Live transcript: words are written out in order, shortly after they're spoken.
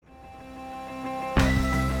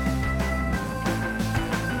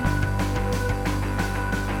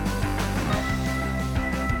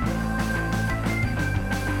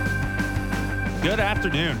Good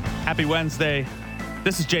afternoon. Happy Wednesday.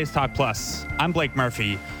 This is Jays Talk Plus. I'm Blake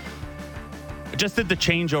Murphy. I just did the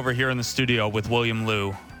changeover here in the studio with William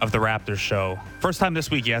Liu of the Raptors show. First time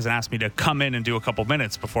this week he hasn't asked me to come in and do a couple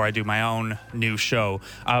minutes before I do my own new show.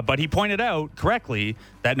 But he pointed out correctly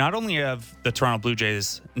that not only have the Toronto Blue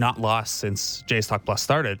Jays not lost since Jays Talk Plus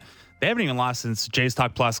started, they haven't even lost since Jays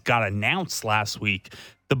Talk Plus got announced last week.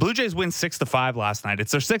 The Blue Jays win 6-5 last night.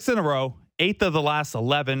 It's their sixth in a row, 8th of the last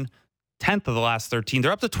 11, 10th of the last 13.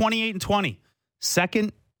 They're up to 28-20.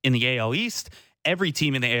 Second in the AL East. Every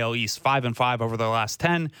team in the AL East 5-5 over their last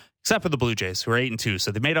 10, except for the Blue Jays, who are 8-2.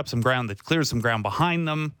 So they made up some ground. They've cleared some ground behind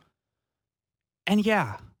them. And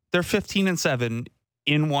yeah, they're 15-7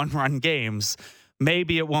 in one-run games.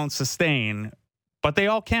 Maybe it won't sustain, but they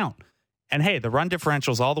all count. And hey, the run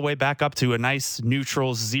differential's all the way back up to a nice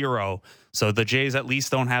neutral 0. So the Jays at least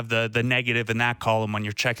don't have the negative in that column when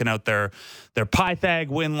you're checking out their Pythag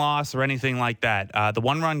win-loss or anything like that. The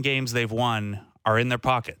one-run games they've won are in their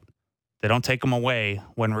pocket. They don't take them away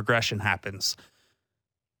when regression happens.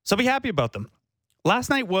 So be happy about them. Last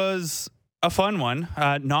night was a fun one.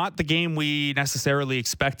 Not the game we necessarily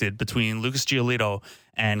expected between Lucas Giolito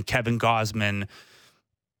and Kevin Gausman.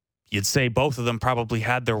 You'd say both of them probably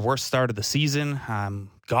had their worst start of the season.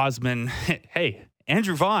 Gausman, hey,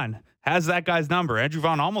 Andrew Vaughn has that guy's number. Andrew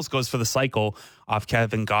Vaughn almost goes for the cycle off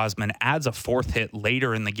Kevin Gausman, adds a fourth hit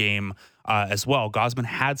later in the game as well. Gausman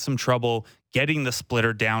had some trouble getting the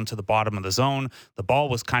splitter down to the bottom of the zone. The ball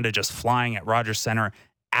was kind of just flying at Rogers Center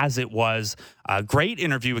as it was. Great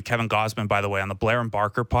interview with Kevin Gausman, by the way, on the Blair and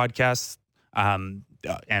Barker podcast.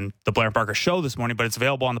 And the Blair and Barker show this morning, but it's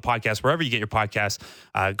available on the podcast, wherever you get your podcasts.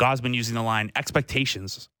 Gausman using the line,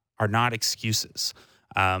 expectations are not excuses.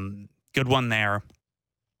 Good one there.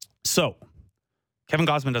 So, Kevin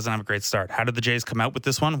Gausman doesn't have a great start. How did the Jays come out with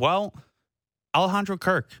this one? Well, Alejandro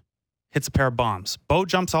Kirk hits a pair of bombs. Bo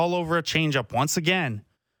jumps all over a changeup once again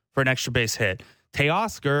for an extra base hit.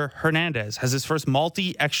 Teoscar Hernandez has his first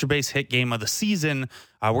multi-extra base hit game of the season.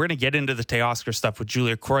 We're going to get into the Teoscar stuff with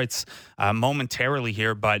Julia Kreutz momentarily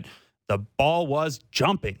here, but the ball was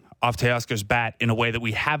jumping off Teoscar's bat in a way that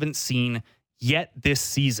we haven't seen yet this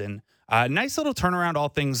season. Nice little turnaround, all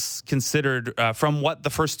things considered, from what the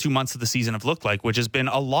first 2 months of the season have looked like, which has been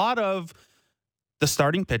a lot of the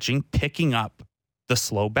starting pitching picking up the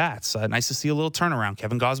slow bats. Nice to see a little turnaround.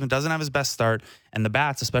 Kevin Gausman doesn't have his best start, and the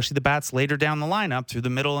bats, especially the bats later down the lineup through the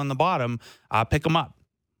middle and the bottom, pick them up.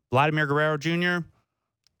 Vladimir Guerrero Jr.,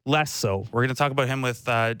 less so. We're going to talk about him with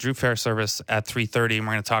Drew Fairservice at 3:30, and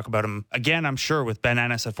we're going to talk about him again, I'm sure, with Ben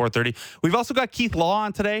Ennis at 4:30. We've also got Keith Law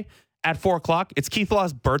on today at 4 o'clock. It's Keith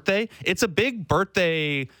Law's birthday. It's a big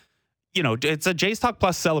birthday. You know, it's a Jays Talk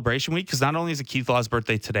Plus celebration week because not only is it Keith Law's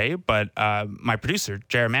birthday today, but my producer,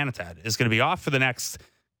 Jared Manatad, is going to be off for the next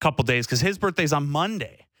couple days because his birthday's on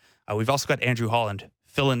Monday. We've also got Andrew Holland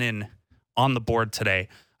filling in on the board today.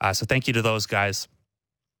 So thank you to those guys.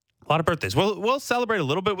 A lot of birthdays. We'll celebrate a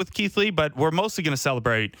little bit with Keith Lee, but we're mostly going to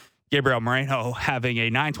celebrate Gabriel Moreno having a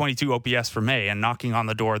 922 OPS for May and knocking on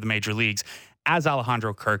the door of the major leagues as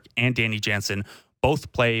Alejandro Kirk and Danny Jansen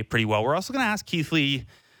both play pretty well. We're also going to ask Keith Lee,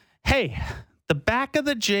 hey, the back of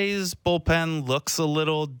the Jays bullpen looks a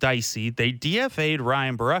little dicey. They DFA'd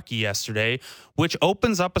Ryan Borucki yesterday, which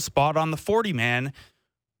opens up a spot on the 40-man.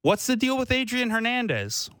 What's the deal with Adrian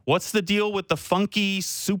Hernandez? What's the deal with the funky,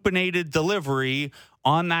 supinated delivery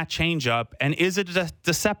on that changeup? And is it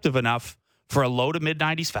deceptive enough for a low to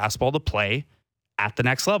mid-90s fastball to play at the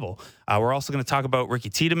next level? We're also going to talk about Ricky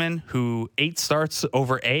Tiedemann, who 8 starts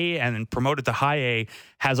over A and promoted to high A,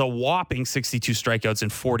 has a whopping 62 strikeouts in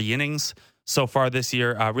 40 innings so far this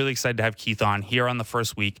year. Really excited to have Keith on here on the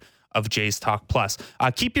first week of Jays Talk Plus.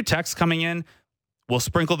 Keep your texts coming in. We'll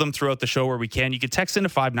sprinkle them throughout the show where we can. You can text into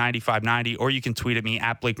 590, or you can tweet at me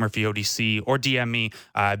at Blake Murphy ODC, or DM me.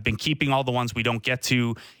 I've been keeping all the ones we don't get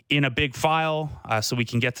to in a big file so we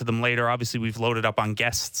can get to them later. Obviously, we've loaded up on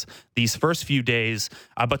guests these first few days.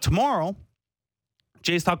 But tomorrow,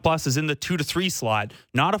 Jays Talk Plus is in the 2 to 3 slot,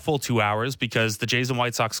 not a full 2 hours because the Jays and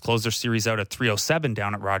White Sox close their series out at 3:07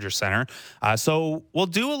 down at Rogers Center. So we'll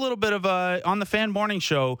do a little bit of on the Fan Morning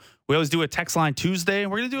Show. We always do a text line Tuesday.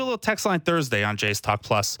 We're going to do a little text line Thursday on Jays Talk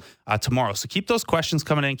Plus tomorrow. So keep those questions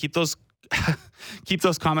coming in. Keep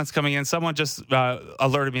those comments coming in. Someone just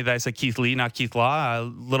alerted me that I said Keith Lee, not Keith Law. A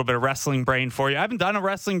little bit of wrestling brain for you. I haven't done a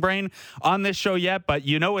wrestling brain on this show yet, but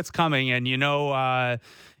you know it's coming, and you know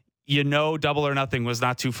Double or Nothing was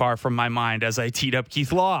not too far from my mind as I teed up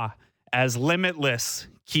Keith Law as Limitless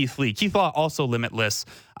Keith Lee. Keith Law also Limitless,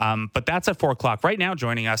 but that's at 4 o'clock. Right now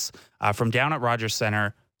joining us from down at Rogers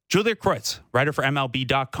Center, Julia Kreutz, writer for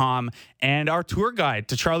MLB.com, and our tour guide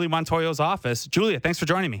to Charlie Montoyo's office. Julia, thanks for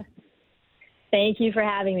joining me. Thank you for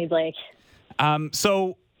having me, Blake.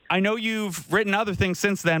 So I know you've written other things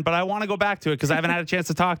since then, but I want to go back to it because I haven't had a chance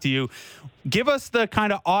to talk to you. Give us the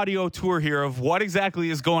kind of audio tour here of what exactly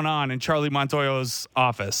is going on in Charlie Montoyo's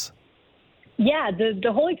office. Yeah,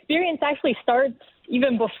 the whole experience actually starts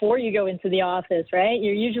even before you go into the office, right?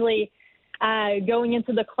 You're usually going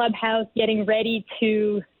into the clubhouse, getting ready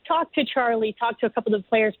to talk to Charlie, talk to a couple of the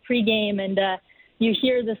players pregame, and you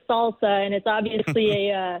hear the salsa, and it's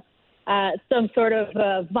obviously some sort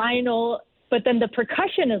of vinyl, but then the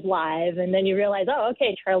percussion is live, and then you realize, oh,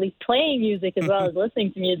 okay, Charlie's playing music as well as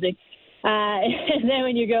listening to music. And then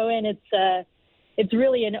when you go in, it's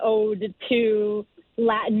really an ode to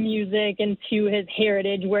Latin music and to his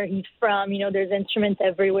heritage, where he's from. You know, there's instruments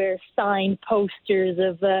everywhere, signed posters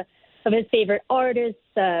of his favorite artists.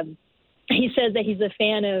 He says that he's a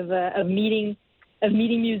fan of meeting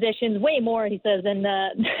musicians way more, he says,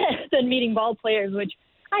 than meeting ball players, which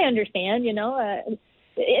I understand. You know,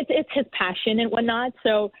 it's his passion and whatnot.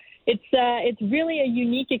 So it's really a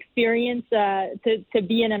unique experience to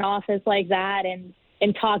be in an office like that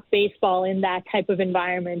and talk baseball in that type of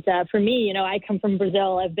environment. For me, you know, I come from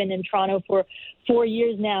Brazil. I've been in Toronto for 4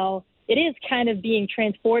 years now. It is kind of being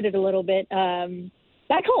transported a little bit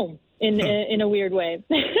back home in a weird way.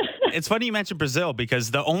 It's funny you mentioned Brazil,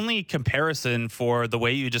 because the only comparison for the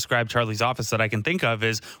way you described Charlie's office that I can think of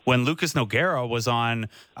is when Lucas Nogueira was on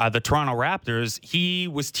the Toronto Raptors. He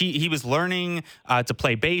was learning to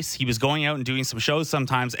play bass. He was going out and doing some shows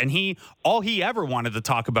sometimes, and all he ever wanted to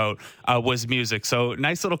talk about was music. So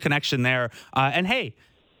nice little connection there. And hey,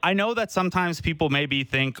 I know that sometimes people maybe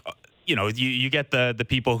think, you know, you get the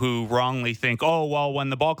people who wrongly think, oh, well, when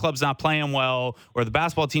the ball club's not playing well or the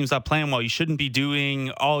basketball team's not playing well, you shouldn't be doing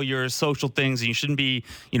all your social things and you shouldn't be,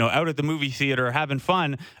 you know, out at the movie theater having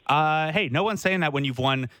fun. Hey, no one's saying that when you've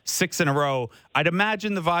won 6 in a row. I'd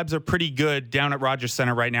imagine the vibes are pretty good down at Rogers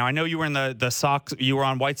Center right now. I know you were in the Sox, you were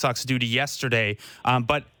on White Sox duty yesterday,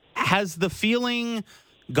 but has the feeling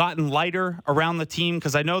gotten lighter around the team?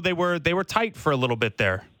 Because I know they were tight for a little bit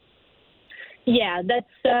there. Yeah, that's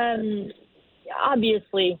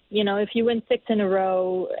obviously, you know, if you win 6 in a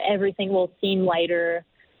row, everything will seem lighter.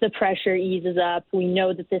 The pressure eases up. We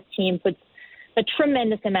know that this team puts a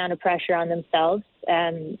tremendous amount of pressure on themselves.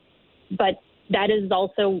 But that is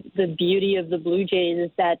also the beauty of the Blue Jays,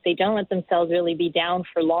 is that they don't let themselves really be down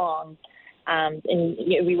for long. And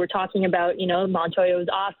we were talking about, you know, Montoyo's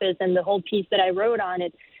office and the whole piece that I wrote on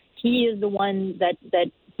it. He is the one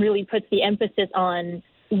that really puts the emphasis on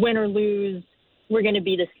win or lose, we're going to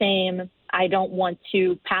be the same. I don't want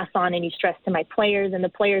to pass on any stress to my players, and the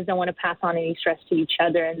players don't want to pass on any stress to each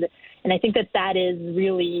other. And I think that is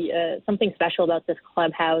really something special about this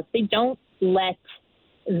clubhouse. They don't let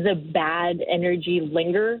the bad energy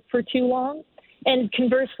linger for too long. And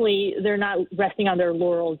conversely, they're not resting on their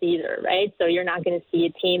laurels either, right? So you're not going to see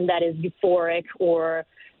a team that is euphoric or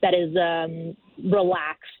that is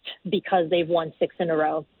relaxed because they've won 6 in a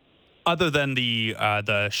row. Other than the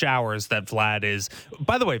showers that Vlad is.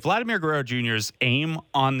 By the way, Vladimir Guerrero Jr.'s aim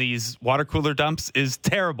on these water cooler dumps is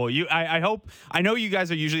terrible. I know you guys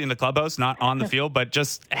are usually in the clubhouse, not on the field, but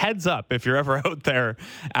just heads up if you're ever out there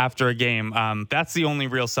after a game. That's the only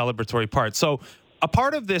real celebratory part. So a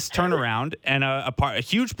part of this turnaround and a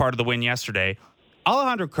huge part of the win yesterday,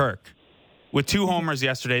 Alejandro Kirk with 2 homers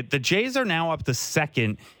yesterday. The Jays are now up to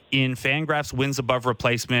second in Fangraphs wins above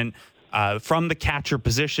replacement. From the catcher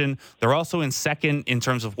position. They're also in second in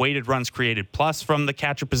terms of weighted runs created plus from the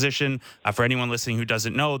catcher position. For anyone listening who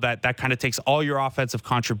doesn't know, that kind of takes all your offensive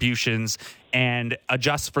contributions and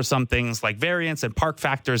adjusts for some things like variance and park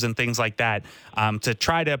factors and things like that to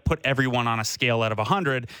try to put everyone on a scale out of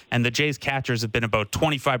 100. And the Jays catchers have been about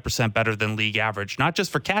 25% better than league average, not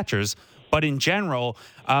just for catchers, but in general.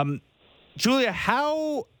 Julia,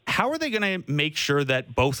 how are they going to make sure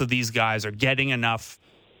that both of these guys are getting enough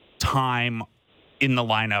time in the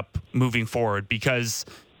lineup moving forward? Because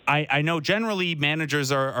I know generally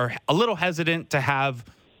managers are a little hesitant to have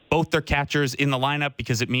both their catchers in the lineup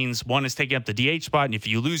because it means one is taking up the DH spot, and if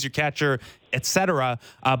you lose your catcher, etc.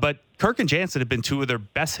 But Kirk and Jansen have been 2 of their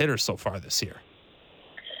best hitters so far this year.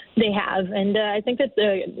 They have, and I think that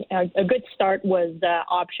a good start was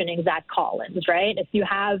optioning Zach Collins, right? If you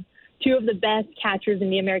have 2 of the best catchers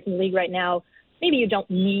in the American League right now, maybe you don't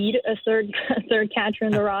need a third catcher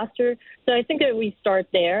in the roster. So I think that we start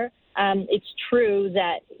there. It's true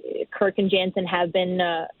that Kirk and Jansen have been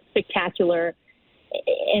spectacular.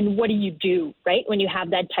 And what do you do, right, when you have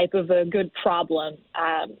that type of a good problem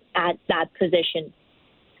at that position?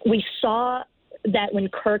 We saw that when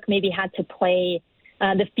Kirk maybe had to play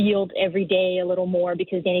the field every day a little more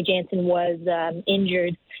because Danny Jansen was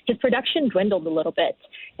injured, his production dwindled a little bit.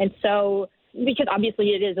 And so, because obviously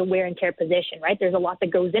it is a wear and tear position, right? There's a lot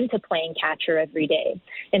that goes into playing catcher every day.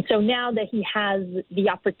 And so now that he has the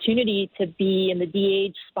opportunity to be in the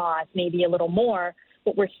DH spot maybe a little more,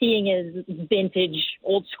 what we're seeing is vintage,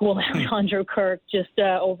 old school Alejandro Kirk, just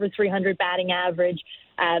over 300 batting average,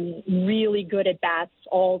 really good at bats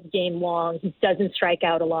all game long. He doesn't strike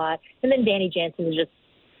out a lot. And then Danny Jansen is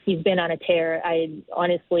he's been on a tear. I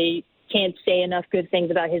honestly can't say enough good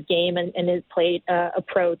things about his game and his plate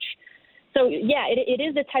approach. So, yeah, it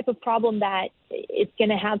is a type of problem that it's going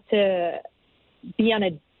to have to be on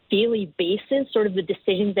a daily basis, sort of the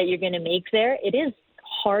decisions that you're going to make there. It is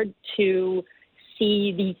hard to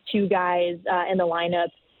see these two guys in the lineup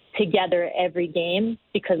together every game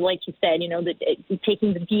because, like you said,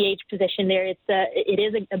 taking the DH position there, it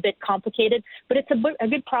is a bit complicated, but it's a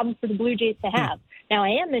good problem for the Blue Jays to have. Now, I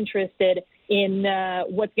am interested in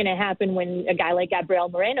what's going to happen when a guy like Gabriel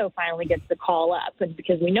Moreno finally gets the call up, and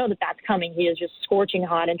because we know that that's coming. He is just scorching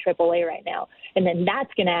hot in AAA right now, and then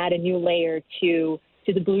that's going to add a new layer to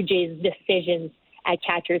the Blue Jays' decisions at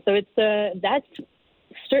catcher. So that's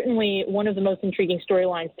certainly one of the most intriguing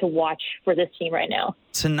storylines to watch for this team right now.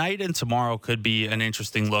 Tonight and tomorrow could be an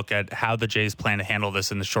interesting look at how the Jays plan to handle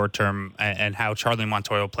this in the short term and how Charlie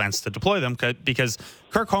Montoyo plans to deploy them, because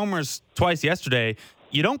Kirk homers twice yesterday.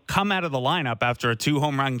 You don't come out of the lineup after a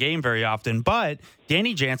 2-home run game very often, but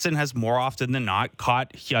Danny Jansen has more often than not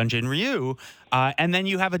caught Hyunjin Ryu. And then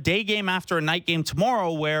you have a day game after a night game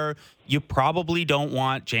tomorrow where you probably don't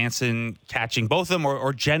want Jansen catching both of them,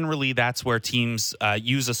 or generally that's where teams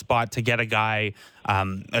use a spot to get a guy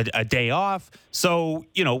a day off. So,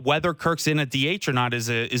 whether Kirk's in a DH or not is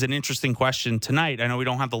an interesting question tonight. I know we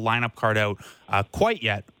don't have the lineup card out quite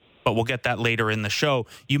yet, but we'll get that later in the show.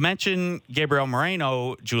 You mentioned Gabriel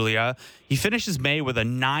Moreno, Julia. He finishes May with a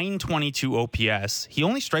 .922 OPS. He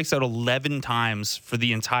only strikes out 11 times for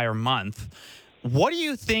the entire month. What do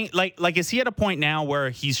you think? Like, is he at a point now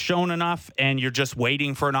where he's shown enough and you're just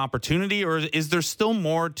waiting for an opportunity, or is there still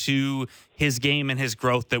more to his game and his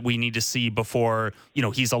growth that we need to see before,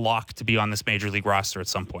 he's a lock to be on this major league roster at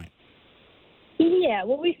some point? Yeah,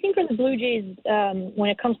 what we've seen from the Blue Jays when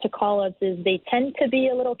it comes to call-ups is they tend to be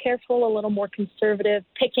a little careful, a little more conservative,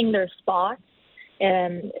 picking their spots.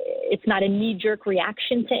 It's not a knee-jerk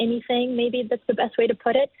reaction to anything. Maybe that's the best way to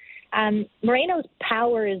put it. Moreno's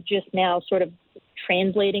power is just now sort of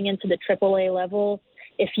translating into the AAA level.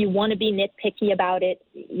 If you want to be nitpicky about it,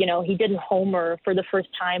 he didn't homer for the first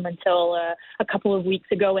time until a couple of weeks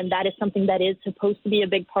ago, and that is something that is supposed to be a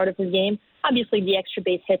big part of his game. Obviously, the extra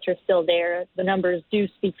base hits are still there. The numbers do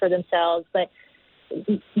speak for themselves, but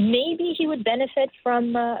maybe he would benefit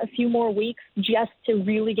from a few more weeks just to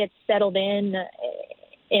really get settled in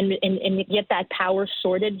and get that power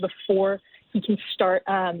sorted before he can start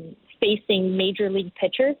facing major league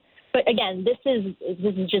pitchers. But again, this is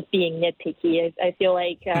just being nitpicky. I feel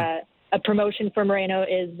like a promotion for Moreno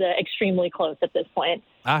is extremely close at this point.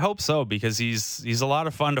 I hope so, because he's a lot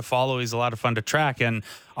of fun to follow. He's a lot of fun to track. And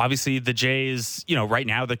obviously the Jays, right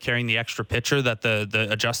now they're carrying the extra pitcher that the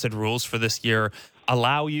adjusted rules for this year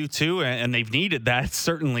allow you to, and they've needed that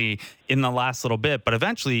certainly in the last little bit. But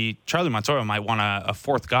eventually Charlie Montoyo might want a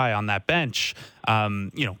fourth guy on that bench.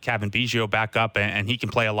 Kevin Biggio back up, and he can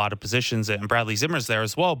play a lot of positions, and Bradley Zimmer's there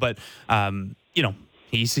as well. But,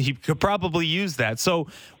 he could probably use that. So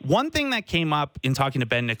one thing that came up in talking to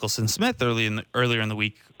Ben Nicholson-Smith earlier in the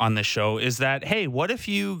week on this show is that, hey, what if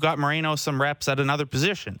you got Moreno some reps at another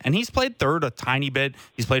position? And he's played third a tiny bit.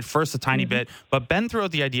 He's played first a tiny bit. But Ben threw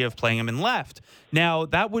out the idea of playing him in left. Now,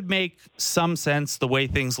 that would make some sense the way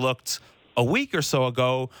things looked a week or so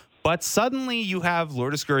ago. But suddenly you have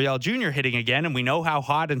Lourdes Gurriel Jr. hitting again, and we know how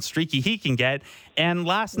hot and streaky he can get. And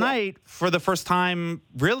last night, for the first time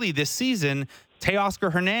really this season,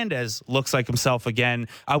 Teoscar Hernandez looks like himself again.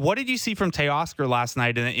 What did you see from Teoscar last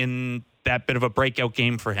night in that bit of a breakout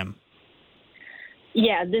game for him?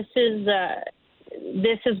 Yeah, this is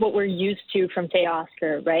what we're used to from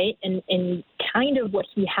Teoscar, right? And kind of what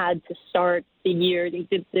he had to start the year.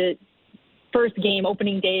 The first game,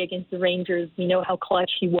 opening day against the Rangers, we know how clutch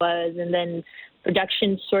he was, and then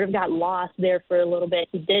production sort of got lost there for a little bit.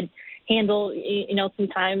 He did handle, some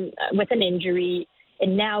time with an injury.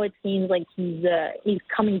 And now it seems like he's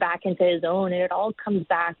coming back into his own, and it all comes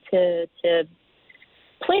back to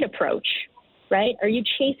plate approach, right? Are you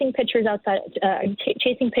chasing pitchers outside?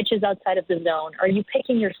 Chasing pitches outside of the zone? Are you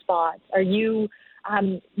picking your spots? Are you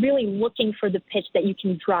really looking for the pitch that you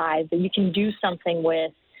can drive, that you can do something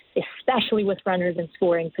with? especially with runners in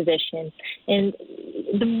scoring position. And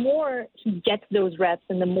the more he gets those reps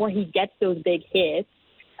and the more he gets those big hits,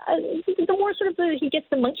 the more he gets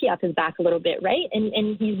the monkey off his back a little bit, right?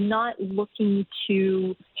 And he's not looking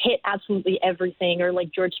to hit absolutely everything, or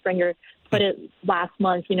like George Springer put it last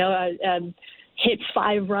month, hit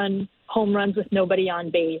 5-run home runs with nobody on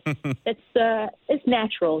base. It's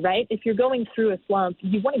natural, right? If you're going through a slump,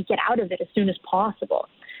 you want to get out of it as soon as possible.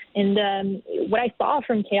 And what I saw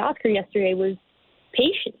from Teoscar yesterday was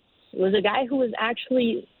patience. It was a guy who was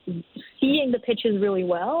actually seeing the pitches really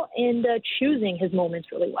well and choosing his moments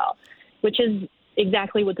really well, which is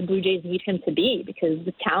exactly what the Blue Jays need him to be, because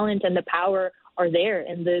the talent and the power are there,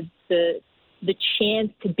 and the chance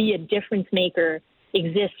to be a difference maker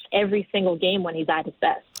exists every single game when he's at his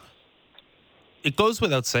best. It goes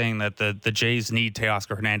without saying that the Jays need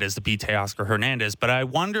Teoscar Hernandez to be Teoscar Hernandez, but I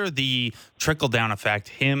wonder the trickle-down effect,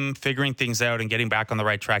 him figuring things out and getting back on the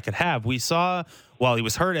right track could have. We saw while he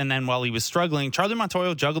was hurt and then while he was struggling, Charlie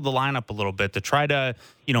Montoyo juggled the lineup a little bit to try to,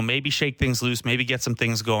 maybe shake things loose, maybe get some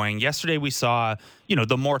things going. Yesterday we saw,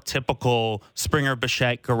 the more typical Springer,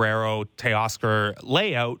 Bichette, Guerrero, Teoscar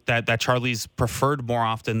layout that Charlie's preferred more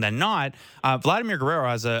often than not. Vladimir Guerrero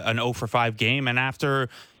has an 0 for 5 game, and after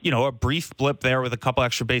a brief blip there with a couple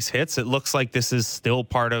extra base hits, it looks like this is still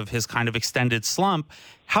part of his kind of extended slump.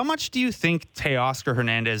 How much do you think Teoscar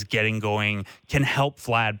Hernandez getting going can help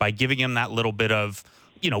Vlad by giving him that little bit of,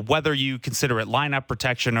 whether you consider it lineup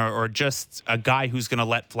protection or just a guy who's going to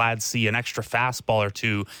let Vlad see an extra fastball or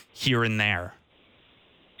two here and there?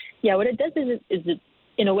 Yeah, what it does is it,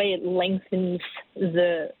 in a way, it lengthens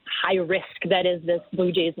the high risk that is this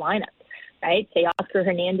Blue Jays lineup. Right? Teoscar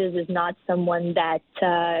Hernandez is not someone that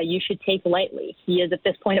you should take lightly. He is, at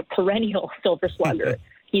this point, a perennial Silver Slugger.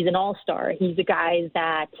 He's an all-star. He's a guy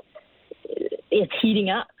that is heating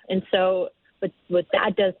up. And so what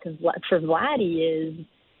that does for Vladdy is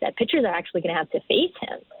that pitchers are actually going to have to face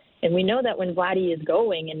him. And we know that when Vladdy is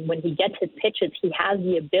going and when he gets his pitches, he has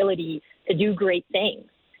the ability to do great things.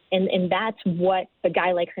 And that's what a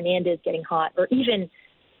guy like Hernandez getting hot, or even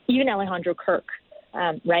Alejandro Kirk,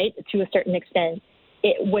 right, to a certain extent,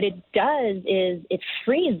 what it does is it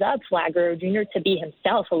frees up Vlad Guerrero Jr. to be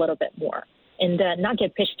himself a little bit more and not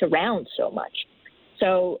get pitched around so much.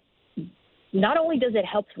 So not only does it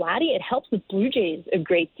help Vladdy, it helps the Blue Jays a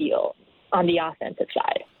great deal on the offensive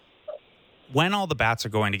side. When all the bats are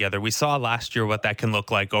going together, we saw last year what that can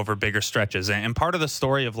look like over bigger stretches. And part of the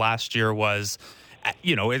story of last year was,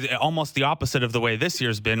 almost the opposite of the way this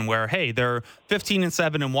year's been, where, hey, they're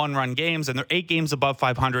 15-7 in one-run games, and they're 8 games above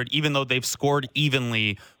 500, even though they've scored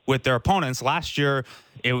evenly with their opponents. Last year,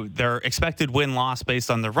 their expected win-loss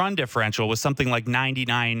based on the run differential was something like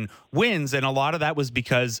 99 wins, and a lot of that was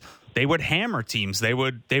because they would hammer teams. They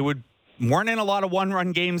weren't in a lot of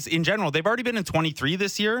one-run games in general. They've already been in 23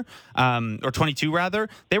 this year, or 22 rather.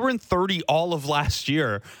 They were in 30 all of last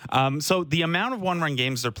year. So the amount of one-run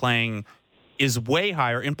games they're playing is way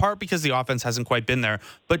higher, in part because the offense hasn't quite been there.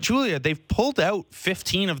 But Julia, they've pulled out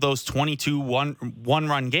 15 of those 22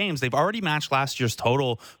 one-run games. They've already matched last year's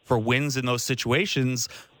total for wins in those situations.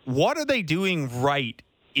 What are they doing right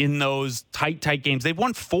in those tight games? They've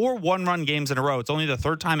won 4 one-run games in a row. It's only the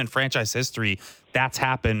third time in franchise history that's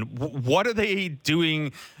happened. What are they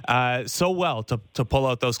doing so well to pull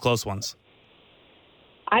out those close ones?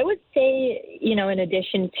 I would say, in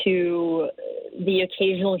addition to the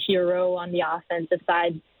occasional hero on the offensive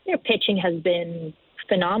side, their pitching has been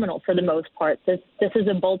phenomenal for the most part. This is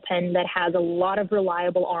a bullpen that has a lot of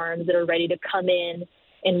reliable arms that are ready to come in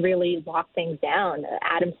and really lock things down.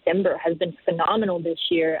 Adam Simber has been phenomenal this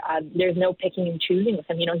year. There's no picking and choosing with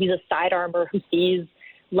him. He's a side armor who sees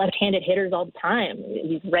left-handed hitters all the time.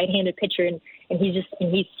 He's a right-handed pitcher, and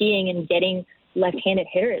he's seeing and getting left-handed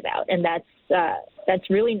hitters out, and that's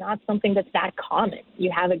really not something that's that common.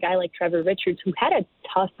 You have a guy like Trevor Richards who had a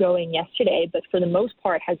tough going yesterday, but for the most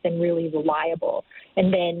part has been really reliable.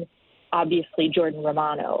 And then obviously Jordan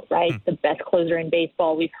Romano, right? The best closer in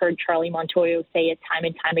baseball. We've heard Charlie Montoyo say it time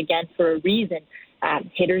and time again for a reason.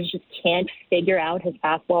 Hitters just can't figure out his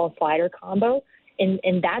fastball and slider combo.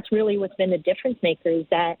 And that's really what's been the difference maker, is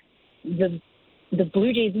that the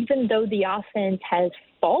Blue Jays, even though the offense has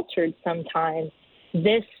faltered sometimes,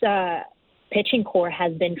 this pitching core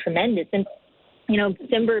has been tremendous. And,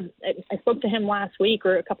 Simber, I spoke to him last week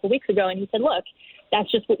or a couple of weeks ago, and he said, look,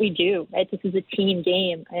 that's just what we do, right? This is a team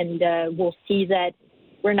game, and we'll see that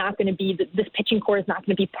we're not going to be – this pitching core is not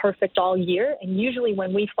going to be perfect all year. And usually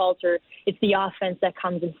when we falter, it's the offense that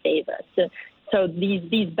comes and saves us. So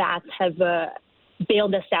these bats have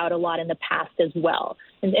bailed us out a lot in the past as well.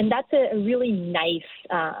 And that's a really nice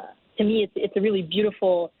to me, it's a really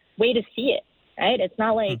beautiful way to see it, right? It's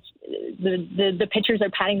not like the pitchers are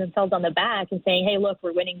patting themselves on the back and saying, hey, look,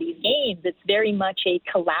 we're winning these games. It's very much a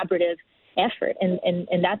collaborative effort.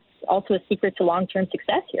 And that's also a secret to long-term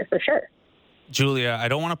success here, for sure. Julia, I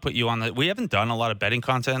don't want to put you on we haven't done a lot of betting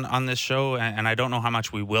content on this show, and I don't know how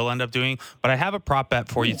much we will end up doing, but I have a prop bet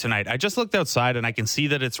for you tonight. I just looked outside and I can see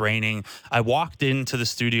that it's raining. I walked into the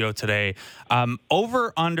studio today.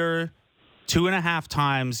 Over under 2.5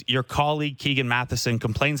 times your colleague Keegan Matheson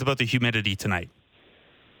complains about the humidity tonight.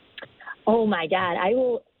 Oh my God, I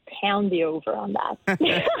will pound the over on that.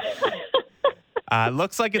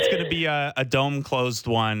 Looks like it's going to be a dome closed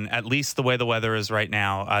one, at least the way the weather is right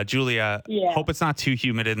now. Julia, hope it's not too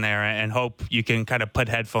humid in there, and hope you can kind of put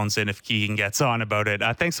headphones in if Keegan gets on about it.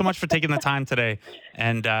 Thanks so much for taking the time today.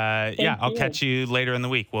 And I'll catch you later in the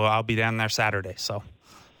week. Well, I'll be down there Saturday. So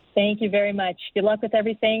thank you very much. Good luck with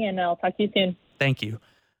everything, and I'll talk to you soon. Thank you.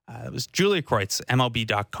 It was Julia Kreutz,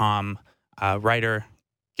 MLB.com writer.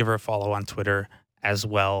 Give her a follow on Twitter as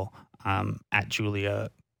well, at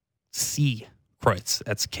Julia C. Kreutz.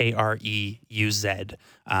 That's Kreuz.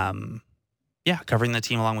 Covering the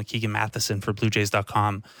team along with Keegan Matheson for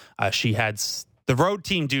BlueJays.com. She had the road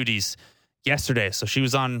team duties yesterday, so she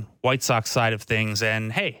was on White Sox side of things.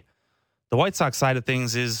 And hey, the White Sox side of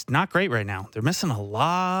things is not great right now. They're missing a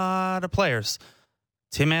lot of players.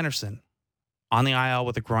 Tim Anderson on the IL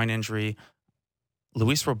with a groin injury.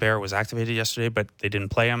 Luis Robert was activated yesterday, but they didn't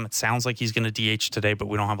play him. It sounds like he's going to DH today, but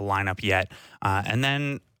we don't have a lineup yet. And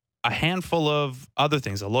then a handful of other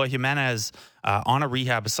things. Eloy Jimenez on a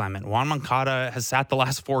rehab assignment. Juan Moncada has sat the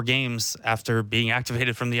last 4 games after being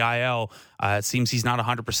activated from the IL. It seems he's not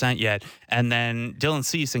 100% yet. And then Dylan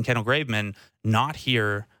Cease and Kendall Graveman not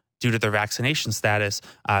here due to their vaccination status.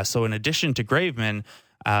 So in addition to Graveman,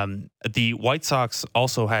 the White Sox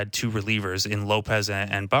also had 2 relievers in Lopez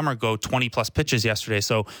and Bummer go 20-plus pitches yesterday.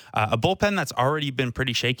 So a bullpen that's already been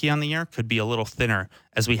pretty shaky on the year could be a little thinner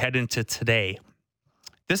as we head into today.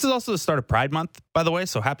 This is also the start of Pride Month, by the way,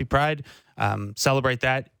 so happy Pride. Celebrate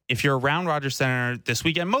that. If you're around Rogers Center this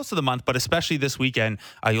weekend, most of the month, but especially this weekend,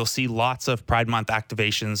 you'll see lots of Pride Month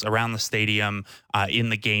activations around the stadium, in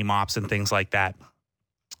the game ops and things like that.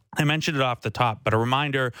 I mentioned it off the top, but a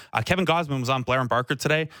reminder, Kevin Gosman was on Blair and Barker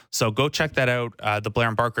today, so go check that out, the Blair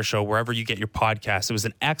and Barker Show, wherever you get your podcast. It was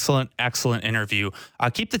an excellent, excellent interview.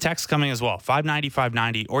 Keep the texts coming as well,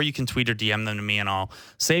 590-590, or you can tweet or DM them to me and I'll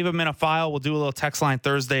save them in a file. We'll do a little text line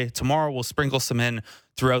Thursday. Tomorrow, we'll sprinkle some in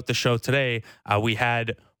throughout the show. Today, we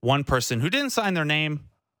had one person who didn't sign their name,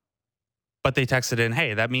 but they texted in,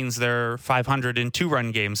 hey, that means they're 500 in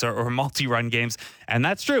 2-run games or multi-run games. And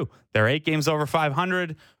that's true. They're 8 games over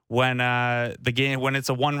 500. When it's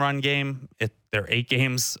a 1-run game, they're 8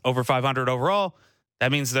 games over 500 overall.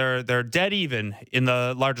 That means they're dead even in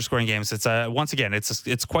the larger scoring games. It's once again,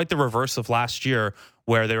 it's quite the reverse of last year,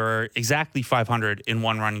 where they were exactly 500 in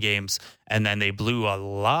 1-run games, and then they blew a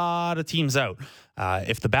lot of teams out.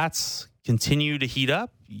 If the bats continue to heat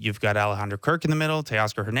up, you've got Alejandro Kirk in the middle,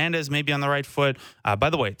 Teoscar Hernandez maybe on the right foot. By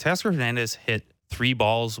the way, Teoscar Hernandez hit 3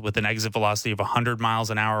 balls with an exit velocity of 100 miles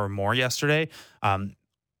an hour or more yesterday.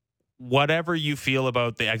 Whatever you feel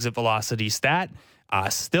about the exit velocity stat,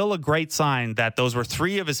 still a great sign that those were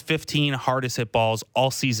 3 of his 15 hardest hit balls all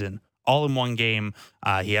season, all in one game.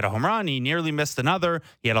 He had a home run. He nearly missed another.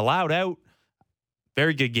 He had a loud out.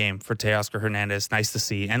 Very good game for Teoscar Hernandez. Nice to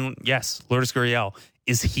see. And yes, Lourdes Gurriel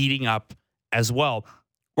is heating up as well.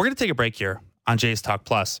 We're going to take a break here on Jays Talk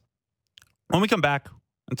Plus. When we come back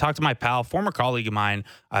and talk to my pal, former colleague of mine,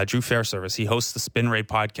 Drew Fairservice. He hosts the Spin Rate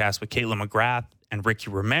podcast with Caitlin McGrath and Ricky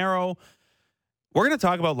Romero. We're going to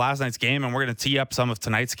talk about last night's game, and we're going to tee up some of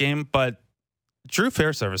tonight's game. But Drew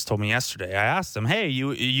Fairservice told me yesterday, I asked him, hey,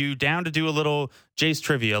 you down to do a little Jays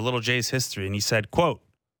trivia, a little Jays history? And he said, quote,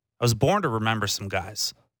 I was born to remember some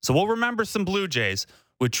guys. So we'll remember some Blue Jays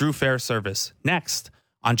with Drew Fairservice next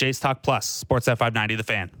on Jays Talk Plus, Sportsnet 590 The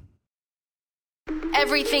Fan.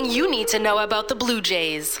 Everything you need to know about the Blue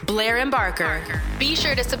Jays. Blair and Barker. Be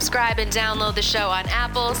sure to subscribe and download the show on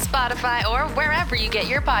Apple, Spotify, or wherever you get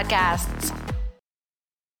your podcasts.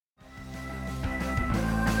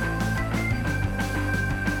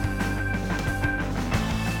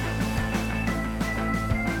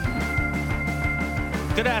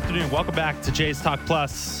 Good afternoon. Welcome back to Jays Talk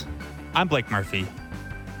Plus. I'm Blake Murphy.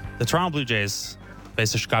 The Toronto Blue Jays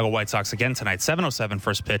face the Chicago White Sox again tonight. 7:07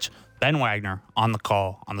 first pitch. Ben Wagner on the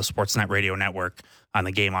call on the Sportsnet Radio Network, on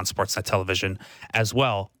the game on Sportsnet Television as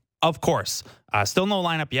well. Of course, still no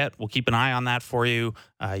lineup yet. We'll keep an eye on that for you.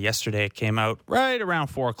 Yesterday it came out right around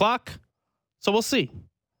 4 o'clock. So we'll see.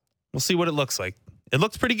 We'll see what it looks like. It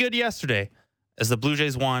looked pretty good yesterday as the Blue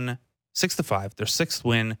Jays won 6-5, their 6th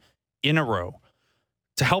win in a row.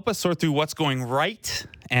 To help us sort through what's going right,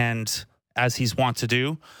 and as he's wont to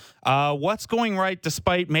do, what's going right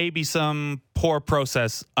despite maybe some poor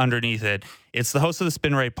process underneath it. It's the host of the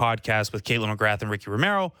Spin Rate podcast with Caitlin McGrath and Ricky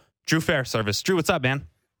Romero, Drew Fairservice. Drew, what's up, man?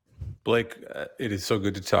 Blake, it is so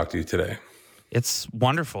good to talk to you today. It's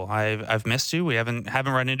wonderful. I've missed you. We haven't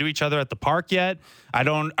run into each other at the park yet.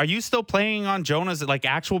 Are you still playing on Jonah's like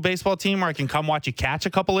actual baseball team where I can come watch you catch a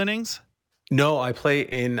couple innings? No, I play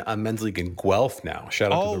in a men's league in Guelph now.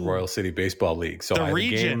 Shout out to the Royal City Baseball League. So I have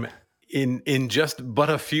region. a game in just but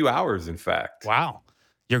a few hours, in fact. Wow.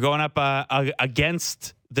 You're going up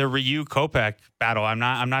against the Ryu Kopech battle.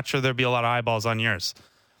 I'm not sure there'd be a lot of eyeballs on yours.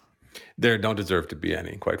 There don't deserve to be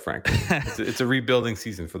any, quite frankly. It's a rebuilding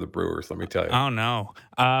season for the Brewers, let me tell you. Oh, no.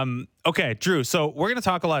 Okay, Drew, so we're going to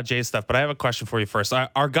talk a lot of Jays stuff, but I have a question for you first.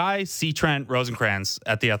 Our guy, C. Trent Rosencrantz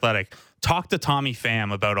at The Athletic, talked to Tommy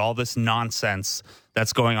Pham about all this nonsense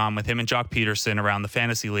that's going on with him and Jock Peterson around the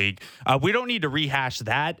Fantasy League. We don't need to rehash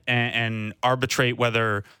that and arbitrate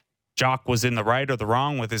whether Jock was in the right or the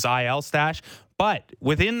wrong with his IL stash. But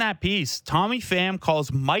within that piece, Tommy Pham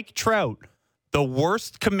calls Mike Trout the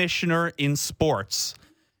worst commissioner in sports.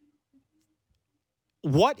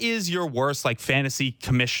 What is your worst fantasy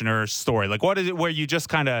commissioner story? What is it where you just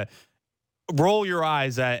kind of roll your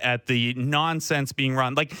eyes at the nonsense being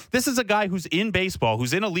run? This is a guy who's in baseball,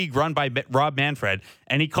 who's in a league run by Rob Manfred,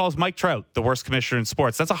 and he calls Mike Trout the worst commissioner in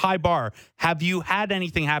sports. That's a high bar. Have you had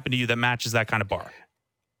anything happen to you that matches that kind of bar?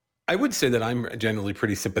 I would say that I'm generally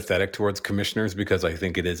pretty sympathetic towards commissioners because I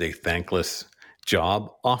think it is a thankless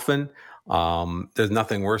job often. There's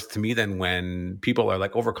nothing worse to me than when people are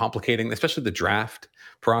overcomplicating, especially the draft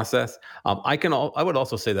process. I would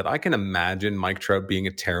also say that I can imagine Mike Trout being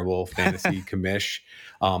a terrible fantasy commish,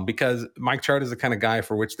 because Mike Trout is the kind of guy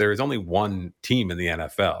for which there is only one team in the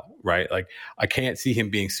NFL, right? I can't see him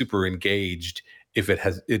being super engaged if it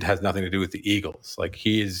has nothing to do with the Eagles.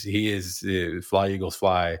 He is fly Eagles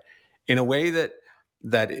fly in a way that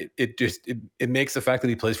it makes the fact that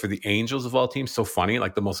he plays for the Angels of all teams so funny,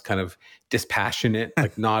 the most kind of dispassionate,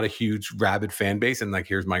 not a huge rabid fan base. And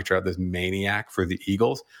here's Mike Trout, this maniac for the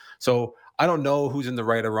Eagles. So I don't know who's in the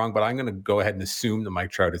right or wrong, but I'm going to go ahead and assume that Mike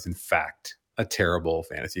Trout is in fact a terrible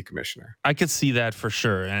fantasy commissioner. I could see that for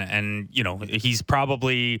sure. And he's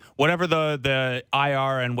probably, whatever the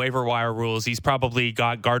IR and waiver wire rules, he's probably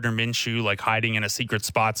got Gardner Minshew hiding in a secret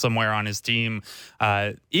spot somewhere on his team.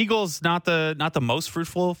 Eagles, not the most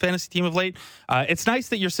fruitful fantasy team of late. It's nice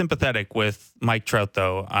that you're sympathetic with Mike Trout,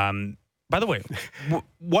 though. By the way,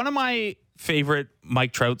 one of my favorite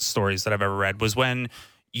Mike Trout stories that I've ever read was when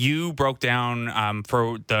you broke down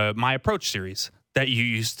for the My Approach series that you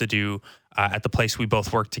used to do at the place we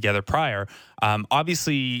both worked together prior.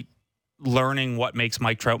 Obviously, learning what makes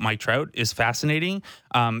Mike Trout is fascinating.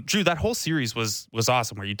 Drew, that whole series was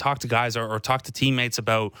awesome, where you talk to guys or talk to teammates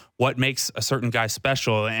about what makes a certain guy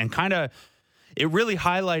special, and it really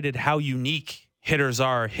highlighted how unique hitters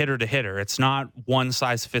are hitter to hitter. It's not one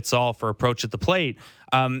size fits all for approach at the plate.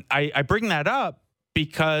 I bring that up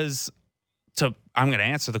because I'm going to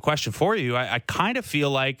answer the question for you. I kind of feel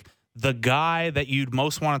like the guy that you'd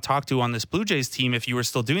most want to talk to on this Blue Jays team, if you were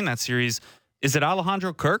still doing that series, is it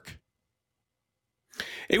Alejandro Kirk?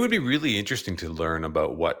 It would be really interesting to learn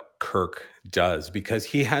about what Kirk does, because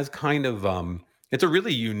he has kind of it's a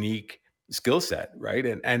really unique skill set, right?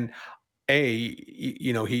 And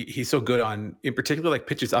he's so good on, in particular,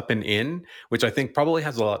 pitches up and in, which I think probably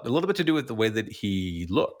has a little bit to do with the way that he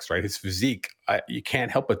looks, right? His physique. You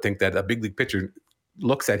can't help but think that a big league pitcher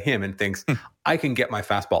looks at him and thinks, I can get my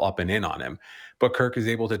fastball up and in on him. But Kirk is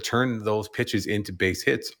able to turn those pitches into base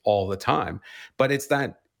hits all the time. But it's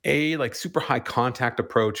that super high contact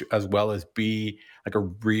approach, as well as B, a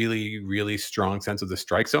really, really strong sense of the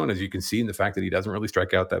strike zone, as you can see in the fact that he doesn't really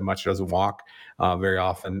strike out that much, doesn't walk very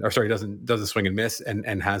often, doesn't swing and miss,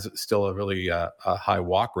 and has still a really a high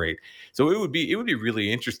walk rate. So it would be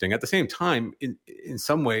really interesting. At the same time, in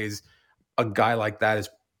some ways, a guy like that is,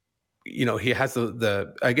 he has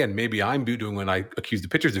the again, maybe I'm doing what I accuse the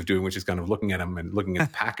pitchers of doing, which is kind of looking at him and looking at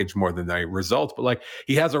the package more than the results. But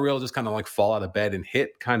he has a real just kind of fall out of bed and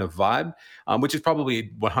hit kind of vibe, which is probably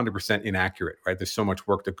 100% inaccurate, right? There's so much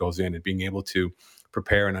work that goes in, and being able to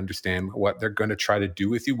prepare and understand what they're going to try to do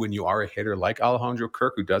with you when you are a hitter like Alejandro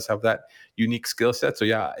Kirk, who does have that unique skill set. So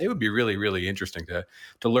yeah, it would be really, really interesting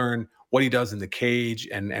to learn what he does in the cage,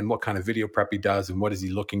 and what kind of video prep he does, and what is he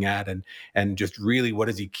looking at, and just really what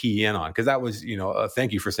does he key in on? Because that was,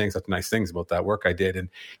 thank you for saying such nice things about that work I did. And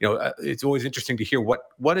it's always interesting to hear what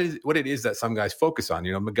it is that some guys focus on.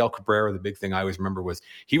 Miguel Cabrera, the big thing I always remember was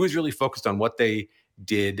he was really focused on what they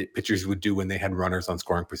did pitchers would do when they had runners on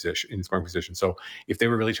scoring position. So if they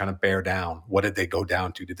were really trying to bear down, what did they go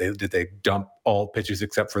down to? Did they dump all pitches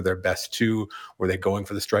except for their best two? Were they going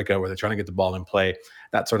for the strikeout? Were they trying to get the ball in play?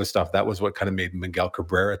 That sort of stuff. That was what kind of made Miguel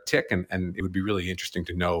Cabrera tick. And it would be really interesting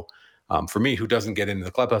to know, for me, who doesn't get into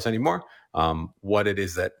the clubhouse anymore, what it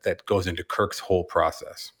is that goes into Kirk's whole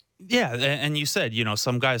process. Yeah, and you said,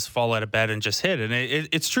 some guys fall out of bed and just hit, and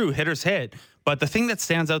it's true, hitters hit. But the thing that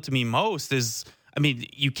stands out to me most is,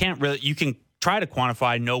 you can try to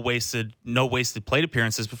quantify no wasted plate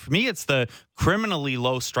appearances, but for me, it's the criminally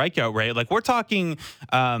low strikeout rate. Like, we're talking,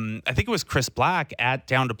 I think it was Chris Black at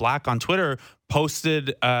Down to Black on Twitter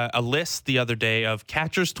posted a list the other day of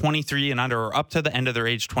catchers 23 and under, or up to the end of their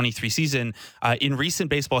age 23 season in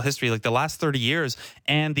recent baseball history, like the last 30 years,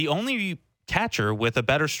 and the only catcher with a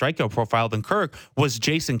better strikeout profile than Kirk was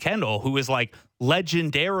Jason Kendall, who is like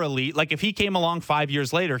legendarily, like if he came along 5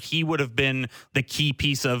 years later, he would have been the key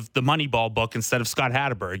piece of the Moneyball book instead of Scott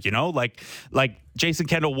Hatterberg, like Jason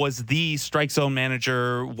Kendall was the strike zone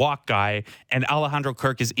manager walk guy, and Alejandro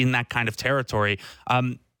Kirk is in that kind of territory.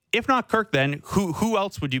 If not Kirk, then who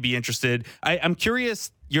else would you be interested? I'm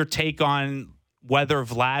curious your take on whether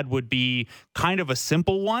Vlad would be kind of a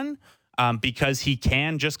simple one, because he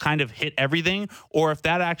can just kind of hit everything, or if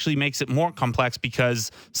that actually makes it more complex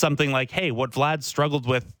because something like, hey, what Vlad struggled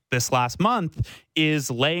with this last month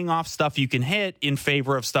is laying off stuff you can hit in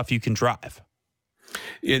favor of stuff you can drive.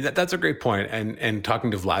 Yeah, that's a great point. And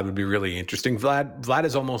talking to Vlad would be really interesting. Vlad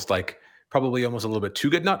is almost like probably almost a little bit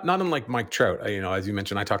too good. Not unlike Mike Trout. As you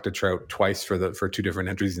mentioned, I talked to Trout twice for two different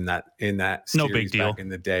entries in that series no big deal back in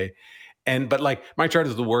the day. But like Mike Trout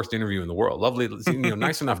is the worst interview in the world. Lovely,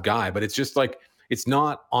 nice enough guy, but it's just like it's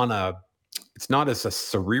not as a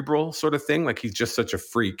cerebral sort of thing. Like he's just such a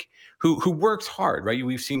freak who works hard, right?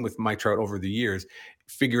 We've seen with Mike Trout over the years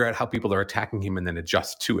figure out how people are attacking him and then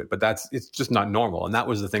adjust to it. But it's just not normal. And that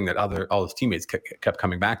was the thing that all his teammates kept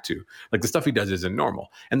coming back to. Like the stuff he does isn't normal.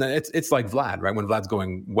 And then it's like Vlad, right? When Vlad's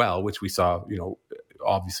going well, which we saw,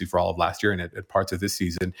 obviously for all of last year and at parts of this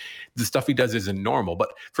season, the stuff he does isn't normal. But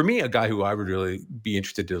for me, a guy who I would really be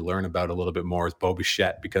interested to learn about a little bit more is Bo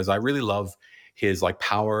Bichette, because I really love his like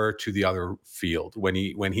power to the other field when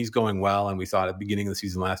he's going well. And we thought at the beginning of the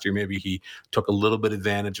season last year, maybe he took a little bit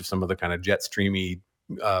advantage of some of the kind of jet streamy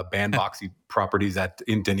bandboxy properties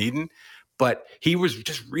in Dunedin. But he was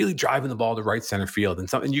just really driving the ball to right center field. And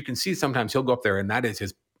something you can see sometimes he'll go up there, and that is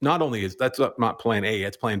his. Not only that's not plan A,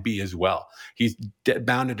 it's plan B as well. He's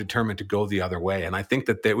bound and determined to go the other way. And I think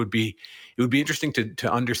that it would be interesting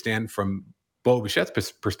to understand from Bo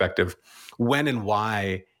Bichette's perspective when and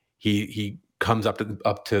why he comes up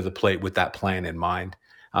to the plate with that plan in mind.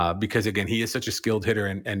 Because again, he is such a skilled hitter,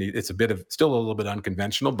 and it's still a little bit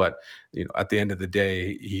unconventional. But at the end of the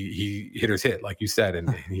day, he hitters hit, like you said, and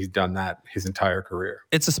he's done that his entire career.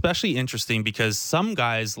 It's especially interesting because some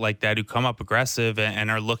guys like that who come up aggressive and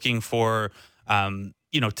are looking for,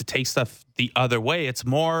 to take stuff the other way. It's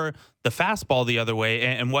more the fastball the other way,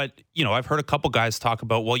 and what I've heard a couple guys talk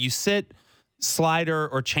about. Well, you sit slider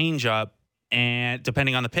or changeup, and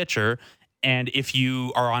depending on the pitcher. And if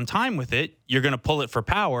you are on time with it, you're going to pull it for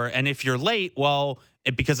power. And if you're late,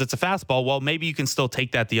 because it's a fastball, maybe you can still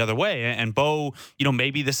take that the other way. And Bo,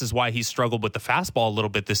 maybe this is why he struggled with the fastball a little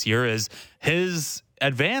bit this year, is his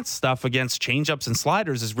advanced stuff against changeups and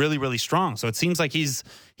sliders is really, really strong. So it seems like he's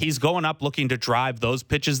going up looking to drive those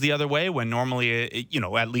pitches the other way, when normally,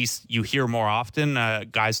 at least you hear more often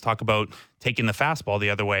guys talk about taking the fastball the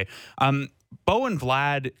other way. Bo and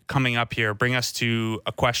Vlad coming up here bring us to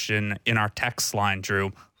a question in our text line,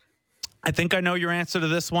 Drew. I think I know your answer to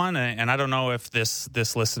this one, and I don't know if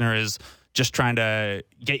this listener is just trying to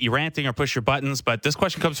get you ranting or push your buttons, but this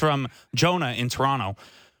question comes from Jonah in Toronto.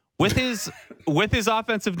 With his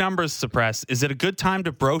offensive numbers suppressed, is it a good time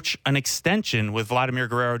to broach an extension with Vladimir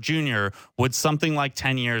Guerrero Jr.? Would something like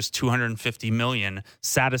 10 years, $250 million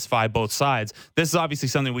satisfy both sides? This is obviously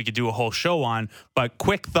something we could do a whole show on, but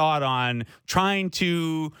quick thought on trying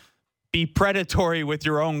to be predatory with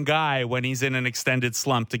your own guy when he's in an extended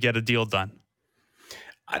slump to get a deal done.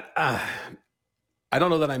 I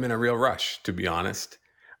don't know that I'm in a real rush, to be honest.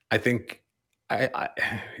 I think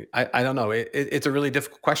I don't know. It's a really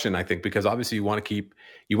difficult question, I think, because obviously you want to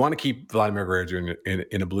keep Vladimir Guerrero Jr.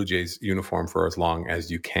 in a Blue Jays uniform for as long as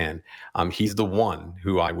you can. He's the one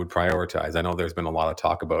who I would prioritize. I know there's been a lot of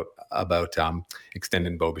talk about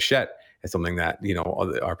extending Bo Bichette. It's something that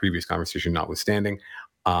our previous conversation notwithstanding.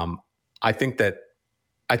 I think that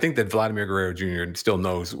Vladimir Guerrero Jr. still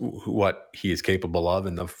knows what he is capable of,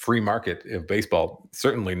 and the free market of baseball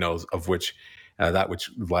certainly knows of which that which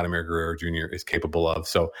Vladimir Guerrero Jr. is capable of.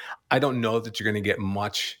 So I don't know that you're going to get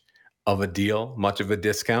much of a deal, much of a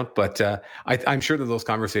discount, but I'm sure that those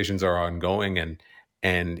conversations are ongoing.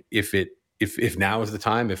 And if now is the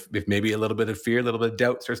time, if maybe a little bit of fear, a little bit of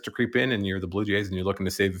doubt starts to creep in, and you're the Blue Jays and you're looking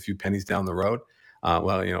to save a few pennies down the road,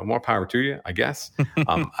 well, more power to you, I guess.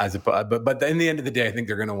 But in the end of the day, I think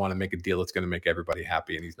they're going to want to make a deal that's going to make everybody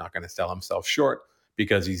happy, and he's not going to sell himself short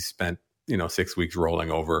because he's spent 6 weeks rolling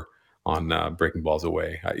over on breaking balls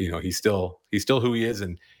away. He's still who he is,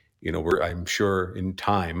 and I'm sure in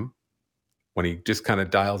time, when he just kind of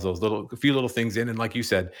dials those a few little things in, and like you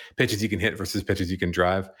said, pitches he can hit versus pitches he can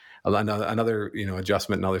drive, another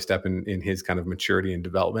adjustment, another step in his kind of maturity and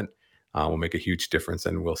development will make a huge difference,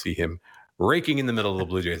 and we'll see him raking in the middle of the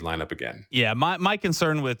Blue Jays lineup again. Yeah, my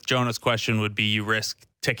concern with Jonah's question would be you risk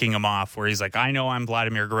ticking him off where he's like, I know I'm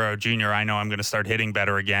Vladimir Guerrero Jr. I know I'm going to start hitting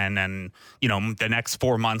better again, and the next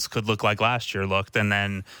 4 months could look like last year looked, and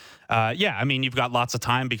then you've got lots of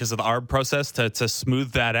time because of the ARB process to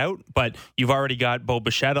smooth that out, but you've already got Bo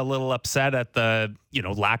Bichette a little upset at the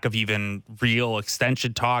lack of even real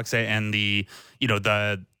extension talks and the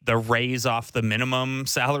raise off the minimum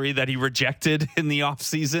salary that he rejected in the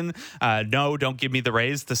offseason. No, don't give me the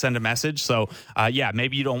raise, to send a message. So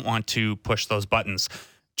maybe you don't want to push those buttons.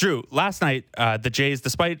 Drew, last night, the Jays,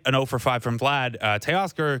 despite an 0 for 5 from Vlad,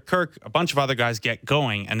 Teoscar, Kirk, a bunch of other guys get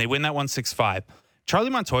going, and they win that 1-6-5. Charlie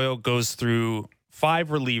Montoyo goes through 5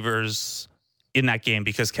 relievers in that game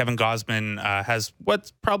because Kevin Gausman has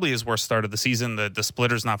what's probably his worst start of the season. The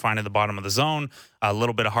splitter's not finding the bottom of the zone. A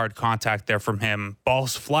little bit of hard contact there from him.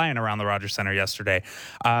 Balls flying around the Rogers Center yesterday.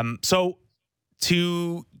 So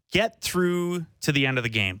to get through to the end of the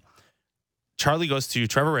game, Charlie goes to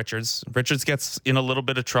Trevor Richards. Richards gets in a little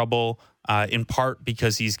bit of trouble, in part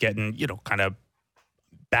because he's getting, kind of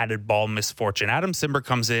batted ball misfortune. Adam Cimber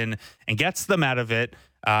comes in and gets them out of it.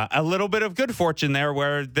 A little bit of good fortune there,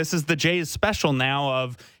 where this is the Jays special now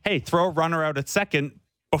of, hey, throw a runner out at second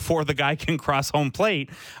before the guy can cross home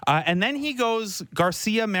plate. And then he goes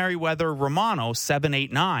Garcia, Merriweather, Romano, 7,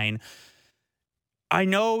 8, 9. I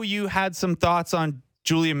know you had some thoughts on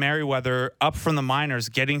Julian Merriweather up from the minors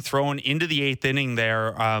getting thrown into the 8th inning there,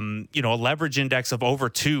 a leverage index of over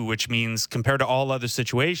 2, which means compared to all other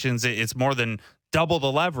situations, it's more than double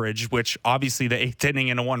the leverage, which obviously the 8th inning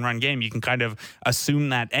in a 1-run game, you can kind of assume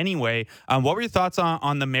that anyway. What were your thoughts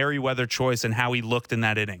on the Merriweather choice and how he looked in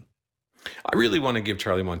that inning? I really want to give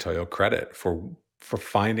Charlie Montoyo credit for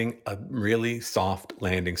finding a really soft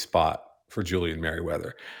landing spot for Julian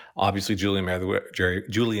Merriweather. Obviously, Julian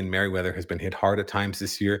Merriweather has been hit hard at times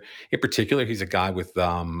this year. In particular, he's a guy with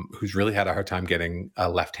who's really had a hard time getting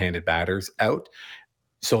left-handed batters out.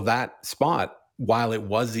 So that spot, while it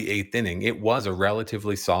was the 8th inning, it was a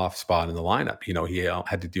relatively soft spot in the lineup. He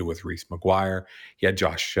had to deal with Reese McGuire. He had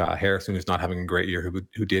Josh Harrison, who's not having a great year,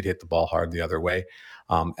 who did hit the ball hard the other way.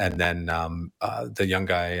 And then the young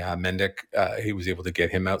guy, Mendick, he was able to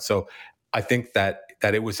get him out. So I think that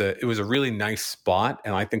it was a really nice spot.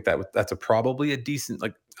 And I think that's probably a decent,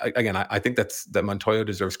 I think that Montoyo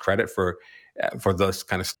deserves credit for those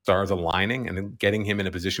kind of stars aligning and then getting him in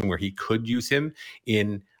a position where he could use him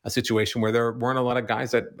in a situation where there weren't a lot of guys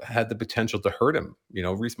that had the potential to hurt him.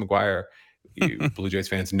 Reese McGuire, Blue Jays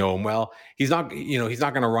fans know him well. He's not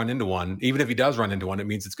going to run into one. Even if he does run into one, it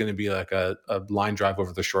means it's going to be like a line drive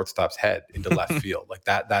over the shortstop's head into left field. Like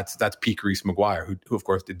that's peak Reese McGuire, who of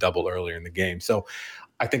course did double earlier in the game. So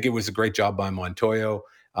I think it was a great job by Montoyo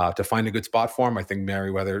to find a good spot for him. I think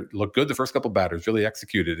Merriweather looked good the first couple batters, really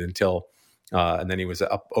executed until, and then he was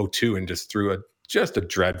up 0-2 and just threw a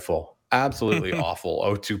dreadful, absolutely awful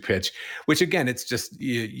 0-2 pitch, which again, it's just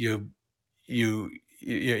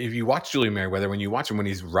if you watch Julian Merriweather, when you watch him when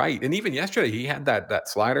he's right, and even yesterday he had that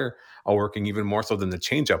slider working even more so than the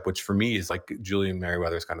changeup, which for me is like Julian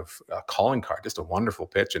Merriweather's kind of calling card, just a wonderful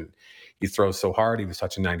pitch, and he throws so hard. He was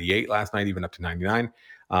touching 98 last night, even up to 99.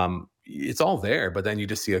 It's all there, but then you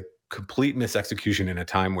just see a complete misexecution in a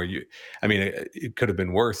time where it could have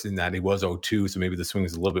been worse in that he was 0-2, so maybe the swing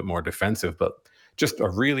is a little bit more defensive, but just a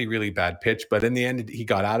really, really bad pitch. But in the end, he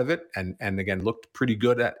got out of it and again, looked pretty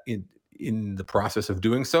good in the process of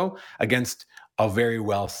doing so against a very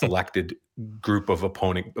well selected group of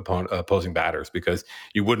opposing batters, because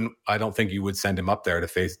I don't think you would send him up there to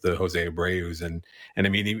face the Jose Abreu's and I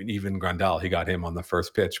mean, even Grandal, he got him on the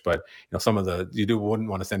first pitch, but wouldn't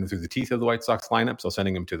want to send him through the teeth of the White Sox lineup. So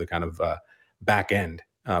sending him to the kind of back end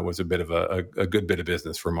was a bit of a good bit of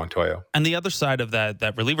business for Montoyo. And the other side of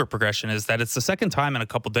that reliever progression is that it's the second time in a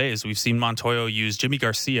couple days we've seen Montoyo use Jimmy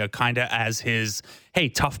Garcia kind of as his, hey,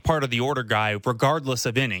 tough part of the order guy, regardless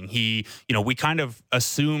of inning. We kind of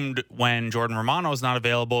assumed when Jordan Romano is not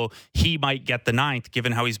available, he might get the ninth,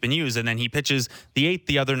 given how he's been used. And then he pitches the eighth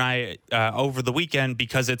the other night over the weekend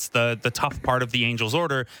because it's the tough part of the Angels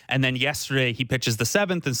order. And then yesterday he pitches the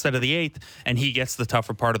seventh instead of the eighth, and he gets the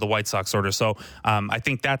tougher part of the White Sox order. So I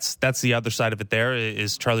think that's the other side of it. There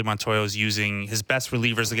is Charlie Montoyo is using his best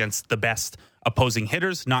relievers against the best opposing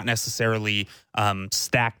hitters, not necessarily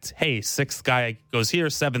stacked. Hey, sixth guy goes here,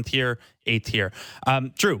 seventh here, eighth here.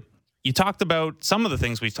 Drew, you talked about some of the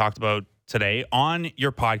things we've talked about today on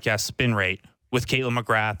your podcast, Spin Rate, with Caitlin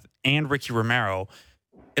McGrath and Ricky Romero.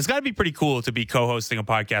 It's got to be pretty cool to be co-hosting a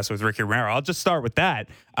podcast with Ricky Romero. I'll just start with that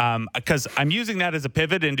because I'm using that as a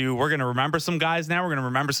pivot into we're going to remember some guys now. We're going to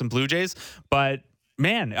remember some Blue Jays. But,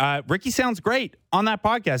 man, Ricky sounds great on that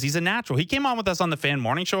podcast. He's a natural. He came on with us on the Fan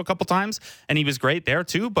Morning Show a couple times, and he was great there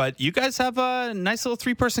too. But you guys have a nice little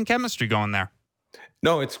three-person chemistry going there.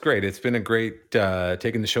 No, it's great. It's been a great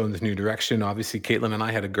taking the show in this new direction. Obviously, Caitlin and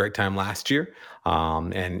I had a great time last year,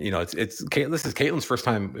 and this is Caitlin's first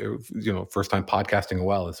time podcasting as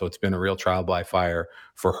well, and so it's been a real trial by fire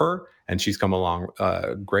for her, and she's come along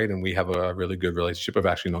great, and we have a really good relationship. I've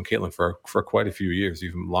actually known Caitlin for quite a few years,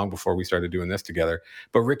 even long before we started doing this together.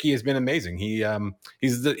 But Ricky has been amazing.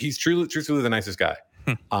 He's truly the nicest guy.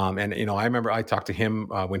 And I remember I talked to him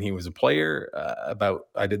when he was a player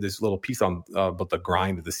I did this little piece on about the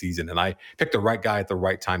grind of the season, and I picked the right guy at the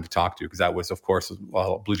right time to talk to, because that was, of course,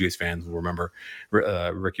 Blue Jays fans will remember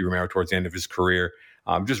Ricky Romero towards the end of his career,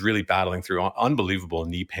 just really battling through unbelievable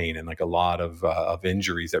knee pain and like a lot of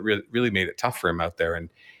injuries that really made it tough for him out there. And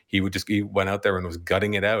he went out there and was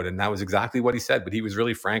gutting it out, and that was exactly what he said. But he was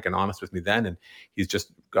really frank and honest with me then, and he's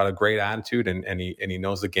just got a great attitude, and he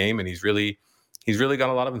knows the game, and he's really got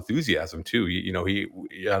a lot of enthusiasm too.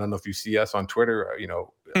 I don't know if you see us on Twitter,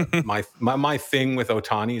 my thing with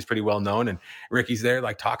Ohtani is pretty well known, and Ricky's there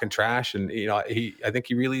like talking trash. And, I think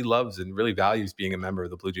he really loves and really values being a member of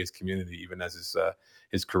the Blue Jays community, even as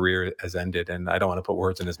his career has ended. And I don't want to put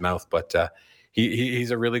words in his mouth, but he's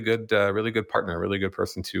a really good partner, a really good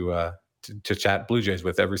person to chat Blue Jays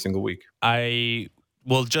with every single week. I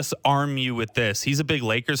will just arm you with this. He's a big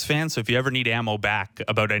Lakers fan, so if you ever need ammo back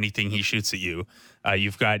about anything he shoots at you,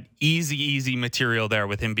 you've got easy material there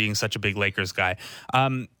with him being such a big Lakers guy.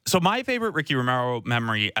 So my favorite Ricky Romero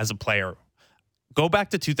memory as a player, go back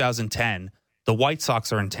to 2010. The White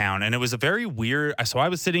Sox are in town, and it was a very weird. So I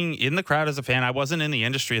was sitting in the crowd as a fan. I wasn't in the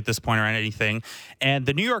industry at this point or anything. And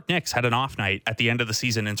the New York Knicks had an off night at the end of the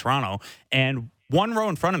season in Toronto, and one row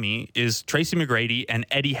in front of me is Tracy McGrady and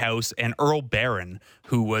Eddie House and Earl Barron,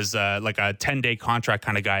 who was like a 10-day contract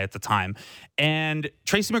kind of guy at the time. And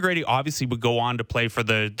Tracy McGrady obviously would go on to play for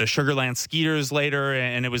the Sugarland Skeeters later,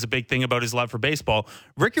 and it was a big thing about his love for baseball.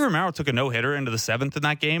 Ricky Romero took a no-hitter into the seventh in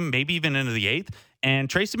that game, maybe even into the eighth, and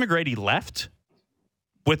Tracy McGrady left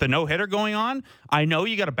with a no-hitter going on. I know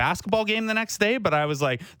you got a basketball game the next day, but I was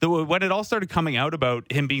like, when it all started coming out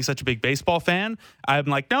about him being such a big baseball fan, I'm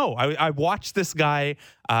like, no, I watched this guy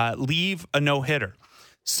leave a no-hitter.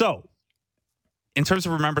 So, in terms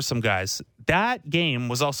of remember some guys, that game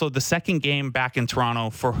was also the second game back in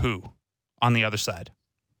Toronto for who on the other side?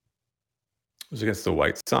 It was against the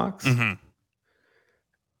White Sox? Mm-hmm.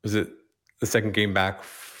 Was it the second game back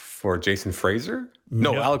for Jason Frazier?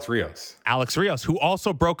 No, Alex Rios. Alex Rios, who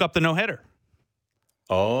also broke up the no-hitter.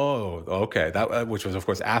 Oh, okay. That which was, of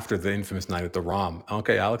course, after the infamous night at the ROM.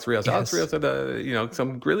 Okay, Alex Rios. Yes. Alex Rios had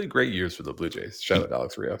some really great years for the Blue Jays. Shout out to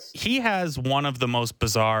Alex Rios. He has one of the most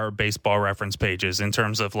bizarre baseball reference pages in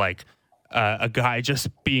terms of like a guy just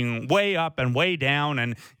being way up and way down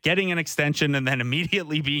and getting an extension and then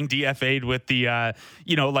immediately being DFA'd with the,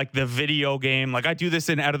 like the video game. Like I do this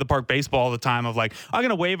in out of the park baseball all the time of like, I'm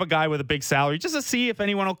going to waive a guy with a big salary just to see if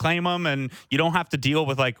anyone will claim him. And you don't have to deal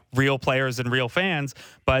with like real players and real fans.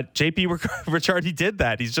 But JP Ricciardi did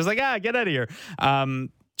that. He's just like, get out of here.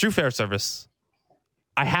 True Fair Service.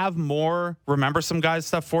 I have more remember some guys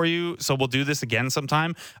stuff for you. So we'll do this again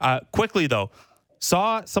sometime. Quickly though.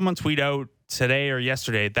 Saw someone tweet out today or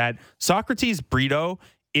yesterday that Socrates Brito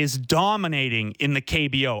is dominating in the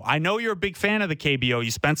KBO. I know you're a big fan of the KBO.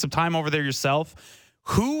 You spent some time over there yourself.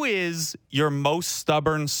 Who is your most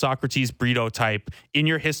stubborn Socrates Brito type in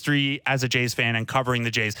your history as a Jays fan and covering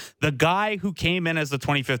the Jays? The guy who came in as the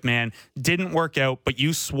 25th man, didn't work out, but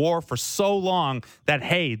you swore for so long that,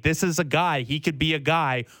 hey, this is a guy. He could be a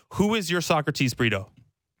guy. Who is your Socrates Brito?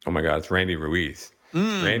 Oh, my God. It's Randy Ruiz.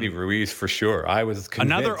 Randy Ruiz for sure. I was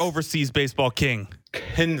convinced. Another overseas baseball king.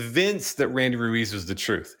 Convinced that Randy Ruiz was the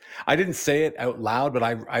truth. I didn't say it out loud, but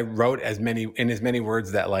I wrote in as many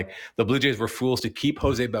words that like the Blue Jays were fools to keep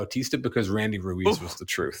Jose Bautista because Randy Ruiz was the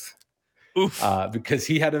truth. Because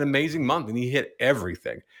he had an amazing month and he hit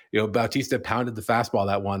everything. Bautista pounded the fastball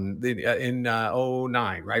that one in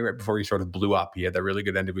 2009, right before he sort of blew up. He had that really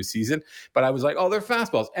good end of his season. But I was like, they're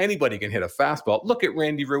fastballs. Anybody can hit a fastball. Look at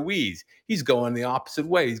Randy Ruiz. He's going the opposite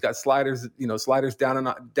way. He's got sliders down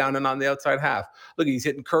and on the outside half. Look, he's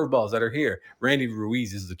hitting curveballs that are here. Randy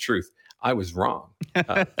Ruiz is the truth. I was wrong.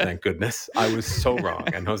 Thank goodness. I was so wrong.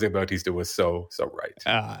 And Jose Bautista was so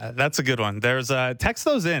right. That's a good one. There's text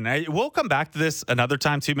those in. We'll come back to this another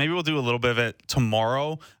time too. Maybe we'll do a little bit of it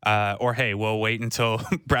tomorrow. Or hey, we'll wait until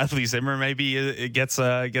Bradley Zimmer maybe it gets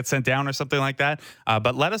sent down or something like that.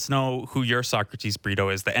 But let us know who your Socrates Brito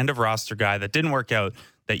is, the end of roster guy that didn't work out,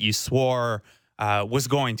 that you swore was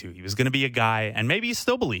going to. He was going to be a guy, and maybe you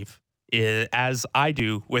still believe, as I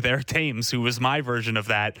do with Eric Thames, who was my version of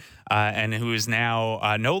that, and who is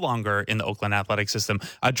now no longer in the Oakland Athletic system.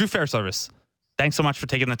 Drew Fairservice, thanks so much for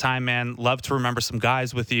taking the time, man. Love to remember some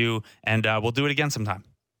guys with you, and we'll do it again sometime.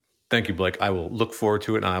 Thank you, Blake. I will look forward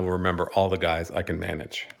to it, and I will remember all the guys I can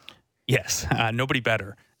manage. Yes, nobody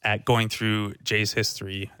better at going through Jay's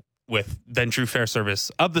history than Drew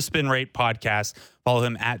Fairservice of the Spin Rate podcast. Follow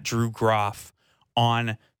him at Drew Groff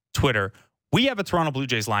on Twitter. We have a Toronto Blue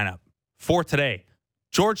Jays lineup for today.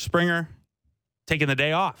 George Springer taking the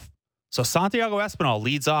day off. So Santiago Espinal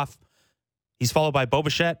leads off. He's followed by Bo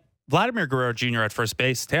Bichette, Vladimir Guerrero Jr. at first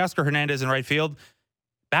base, Teoscar Hernandez in right field.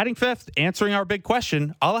 Batting fifth, answering our big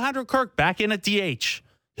question, Alejandro Kirk back in at DH.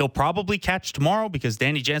 He'll probably catch tomorrow because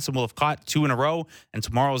Danny Jansen will have caught 2 in a row, and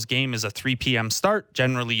tomorrow's game is a 3 p.m. start.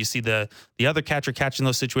 Generally, you see the other catcher catching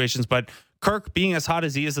those situations, but Kirk, being as hot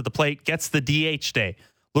as he is at the plate, gets the DH day.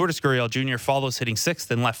 Lourdes Gurriel Jr. follows, hitting 6th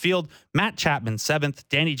in left field. Matt Chapman 7th,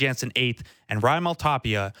 Danny Jansen 8th, and Raimel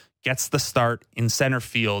Tapia gets the start in center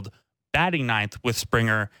field, batting 9th with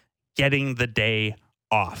Springer getting the day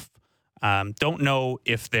off. Don't know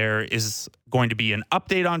if there is going to be an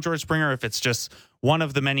update on George Springer, if it's just one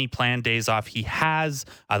of the many planned days off he has.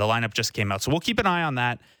 The lineup just came out, so we'll keep an eye on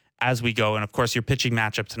that as we go. And of course, your pitching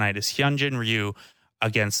matchup tonight is Hyunjin Ryu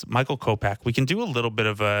against Michael Kopech. We can do a little bit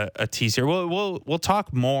of a tease here. We'll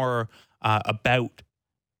talk more about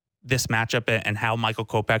this matchup and how Michael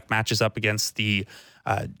Kopech matches up against the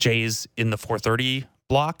Jays in the 4:30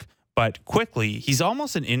 block. But quickly, he's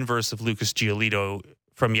almost an inverse of Lucas Giolito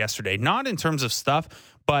from yesterday. Not in terms of stuff,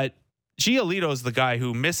 but Giolito is the guy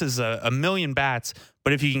who misses a million bats.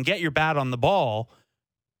 But if you can get your bat on the ball,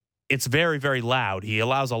 it's very, very loud. He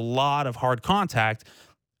allows a lot of hard contact.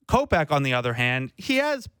 Kopech, on the other hand, he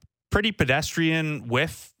has pretty pedestrian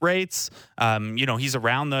whiff rates. He's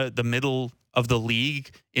around the middle of the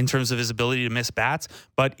league in terms of his ability to miss bats,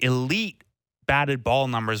 but elite batted ball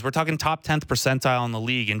numbers. We're talking top 10th percentile in the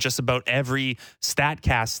league in just about every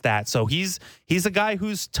StatCast stat. So he's a guy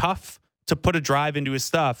who's tough to put a drive into his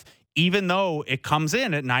stuff, even though it comes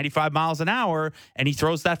in at 95 miles an hour and he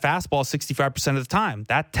throws that fastball 65% of the time.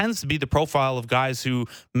 That tends to be the profile of guys who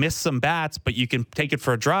miss some bats, but you can take it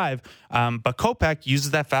for a drive. But Kopech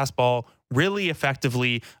uses that fastball really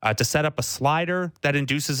effectively to set up a slider that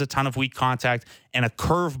induces a ton of weak contact and a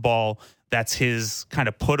curveball that's his kind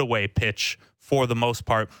of put away pitch for the most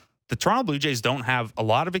part. The Toronto Blue Jays don't have a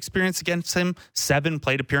lot of experience against him. 7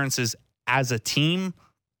 plate appearances as a team.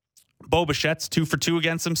 Bo Bichette's 2 for 2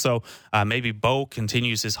 against him, so maybe Bo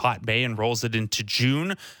continues his hot May and rolls it into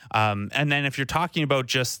June. And then if you're talking about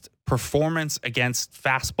just performance against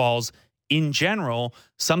fastballs in general,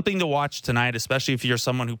 something to watch tonight, especially if you're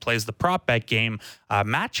someone who plays the prop bet game.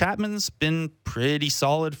 Matt Chapman's been pretty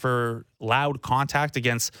solid for loud contact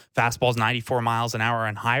against fastballs 94 miles an hour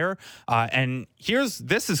and higher. And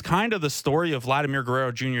this is kind of the story of Vladimir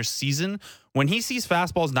Guerrero Jr.'s season. When he sees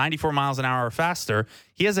fastballs 94 miles an hour or faster,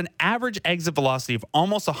 he has an average exit velocity of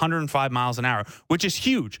almost 105 miles an hour, which is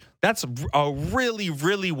huge. That's a really,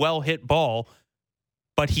 really well hit ball.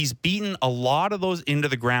 But he's beaten a lot of those into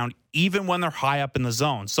the ground, even when they're high up in the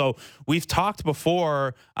zone. So we've talked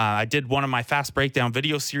before. I did one of my fast breakdown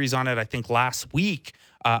video series on it, I think last week,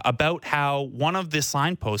 about how one of the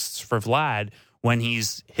signposts for Vlad when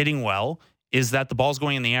he's hitting well is that the ball's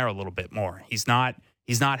going in the air a little bit more. He's not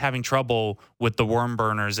having trouble with the worm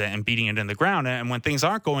burners and beating it in the ground. And when things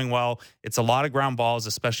aren't going well, it's a lot of ground balls,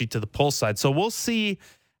 especially to the pull side. So we'll see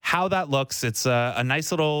how that looks. It's a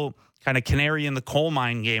nice little kind of canary in the coal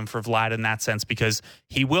mine game for Vlad in that sense, because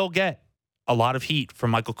he will get a lot of heat from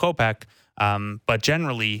Michael Kopech. But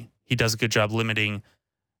generally, he does a good job limiting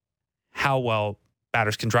how well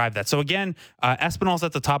batters can drive that. So again, Espinal's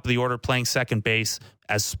at the top of the order playing second base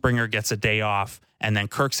as Springer gets a day off, and then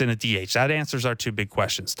Kirk's in a DH. That answers our two big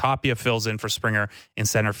questions. Tapia fills in for Springer in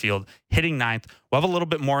center field, hitting ninth. We'll have a little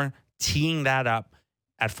bit more teeing that up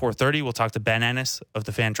at 4:30. We'll talk to Ben Ennis of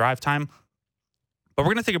the Fan Drive Time. But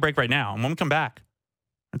we're going to take a break right now. And when we come back,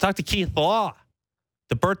 we'll talk to Keith Law,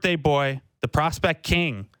 the birthday boy, the prospect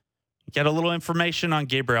king. Get a little information on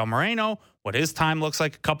Gabriel Moreno, what his time looks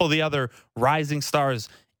like, a couple of the other rising stars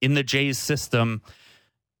in the Jays system.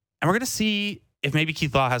 And we're going to see if maybe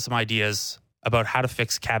Keith Law has some ideas about how to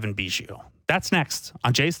fix Cavan Biggio. That's next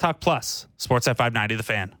on Jays Talk Plus, Sportsnet 590 The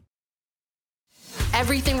Fan.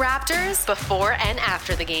 Everything Raptors before and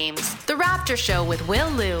after the games. The Raptor Show with Will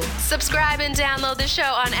Liu. Subscribe and download the show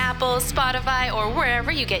on Apple, Spotify, or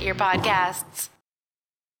wherever you get your podcasts.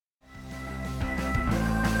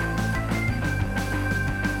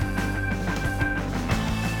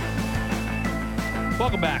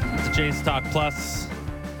 Welcome back to Jays Talk Plus.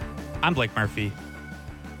 I'm Blake Murphy.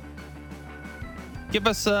 Give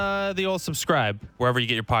us the old subscribe wherever you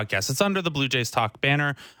get your podcasts. It's under the Blue Jays Talk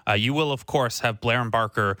banner. You will, of course, have Blair and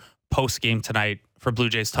Barker post-game tonight for Blue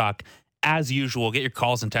Jays Talk. As usual, get your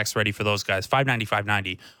calls and texts ready for those guys.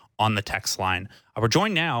 590-590 on the text line. We're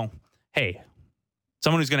joined now,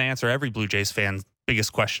 someone who's going to answer every Blue Jays fan's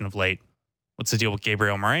biggest question of late. What's the deal with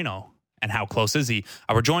Gabriel Moreno, and how close is he?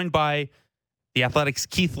 We're joined by The Athletic's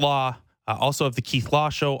Keith Law, also of The Keith Law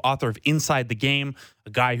Show, author of Inside the Game, a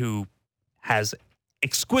guy who has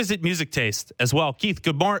exquisite music taste as well. Keith,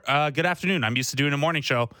 good afternoon. I'm used to doing a morning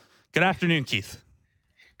show. Good afternoon, Keith.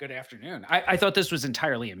 Good afternoon. I thought this was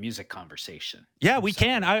entirely a music conversation. Yeah, we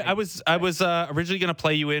can. I was originally going to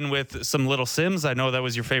play you in with some Little Sims. I know that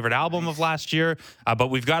was your favorite album of last year, but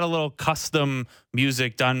we've got a little custom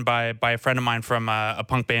music done by a friend of mine from a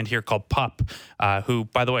punk band here called Pup, who,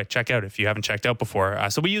 by the way, check out if you haven't checked out before.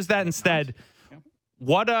 So we use that instead.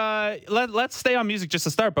 What let's stay on music just to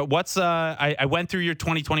start, but what's I went through your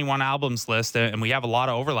 2021 albums list, and we have a lot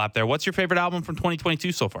of overlap there. What's your favorite album from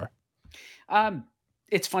 2022 so far?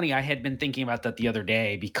 It's funny. I had been thinking about that the other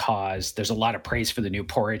day because there's a lot of praise for the new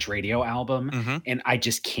Porridge Radio album, and I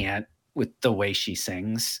just can't with the way she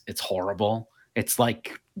sings. It's horrible. It's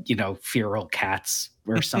like, Feral Cats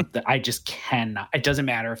or something. I just cannot. It doesn't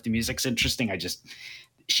matter if the music's interesting.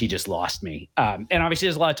 She just lost me. And obviously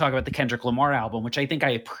there's a lot of talk about the Kendrick Lamar album, which I think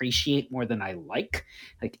I appreciate more than I like.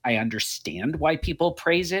 Like, I understand why people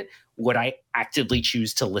praise it. Would I actively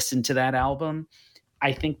choose to listen to that album?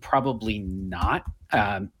 I think probably not.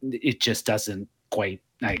 It just doesn't quite.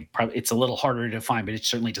 It's a little harder to find, but it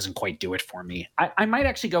certainly doesn't quite do it for me. I might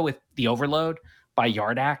actually go with The Overload by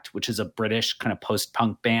Yard Act, which is a British kind of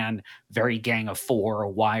post-punk band, very Gang of Four,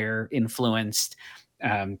 Wire influenced.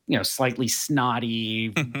 Slightly snotty,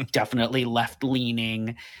 definitely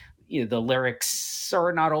left-leaning. The lyrics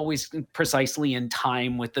are not always precisely in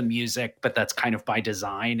time with the music, but that's kind of by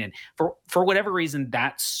design. And for whatever reason,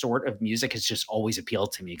 that sort of music has just always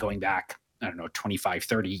appealed to me going back, 25,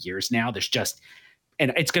 30 years now.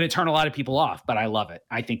 And it's going to turn a lot of people off, but I love it.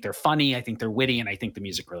 I think they're funny. I think they're witty. And I think the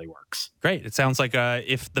music really works. Great. It sounds like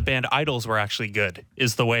if the band Idols were actually good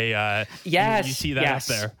is the way you see that up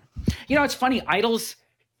there. It's funny. Idols,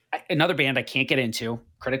 another band I can't get into.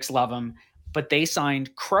 Critics love them. But they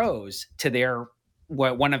signed Crows to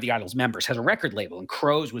one of the Idols members has a record label, and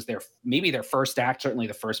Crows was maybe their first act, certainly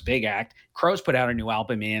the first big act. Crows put out a new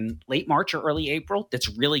album in late March or early April that's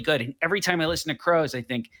really good. And every time I listen to Crows, I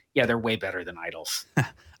think, yeah, they're way better than Idols.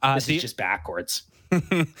 This is just backwards.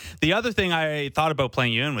 The other thing I thought about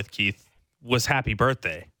playing you in with, Keith, was Happy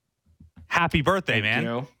Birthday. Happy birthday,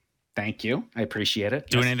 man. Thank you. I appreciate it.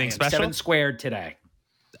 Doing anything special? 7 squared today.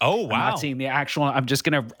 Oh, wow. I'm not seeing the actual. I'm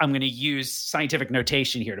going to use scientific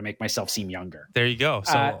notation here to make myself seem younger. There you go.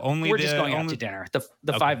 So we're just going out to dinner.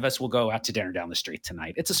 The 5 of us will go out to dinner down the street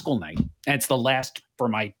tonight. It's a school night. And it's the last for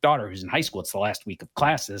my daughter who's in high school. It's the last week of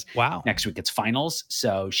classes. Wow. Next week it's finals.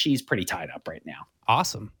 So she's pretty tied up right now.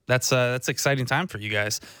 Awesome. That's exciting time for you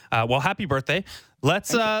guys. Well, happy birthday.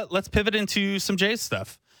 Let's pivot into some Jays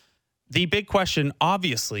stuff. The big question,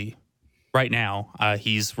 obviously, right now,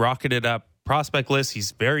 he's rocketed up prospect list.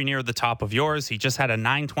 He's very near the top of yours. He just had a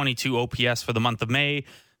 922 OPS for the month of May.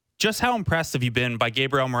 Just how impressed have you been by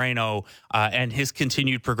Gabriel Moreno and his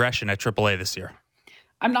continued progression at AAA this year?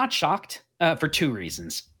 I'm not shocked for 2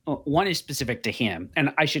 reasons. One is specific to him,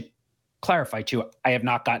 and I should clarify too, I have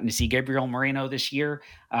not gotten to see Gabriel Moreno this year.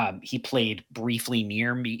 He played briefly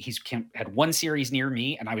near me. He's had 1 series near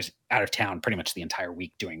me, and I was out of town pretty much the entire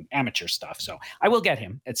week doing amateur stuff. So I will get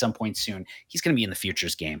him at some point soon. He's going to be in the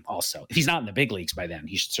Futures game also. If he's not in the big leagues by then,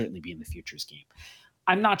 he should certainly be in the Futures game.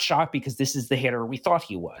 I'm not shocked because this is the hitter we thought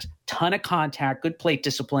he was. Ton of contact, good plate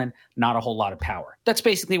discipline, not a whole lot of power. That's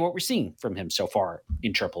basically what we're seeing from him so far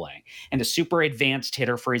in AAA. And a super advanced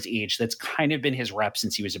hitter for his age. That's kind of been his rep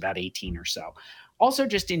since he was about 18 or so. Also,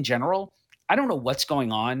 just in general, I don't know what's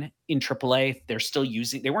going on in AAA.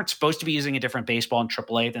 They weren't supposed to be using a different baseball in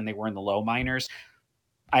AAA than they were in the low minors.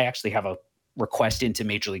 I actually have a request into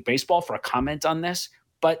Major League Baseball for a comment on this.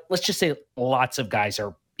 But let's just say lots of guys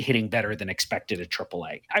are hitting better than expected at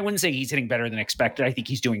AAA. I wouldn't say he's hitting better than expected. I think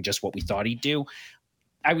he's doing just what we thought he'd do.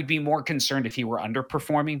 I would be more concerned if he were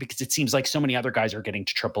underperforming because it seems like so many other guys are getting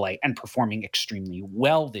to AAA and performing extremely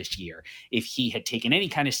well this year. If he had taken any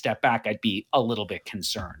kind of step back, I'd be a little bit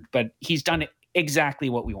concerned. But he's done exactly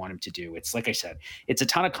what we want him to do. It's like I said, it's a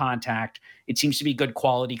ton of contact. It seems to be good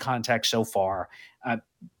quality contact so far.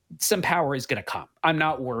 Some power is going to come. I'm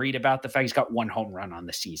not worried about the fact he's got one home run on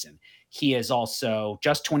the season. He is also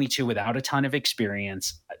just 22 without a ton of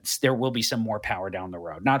experience. There will be some more power down the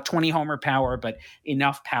road. Not 20 homer power, but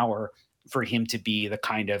enough power for him to be the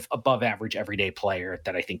kind of above average everyday player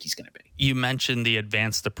that I think he's going to be. You mentioned the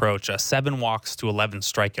advanced approach, 7 walks to 11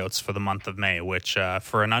 strikeouts for the month of May, which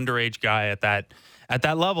for an underage guy at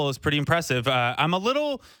that level is pretty impressive. I'm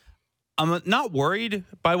not worried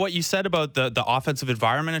by what you said about the offensive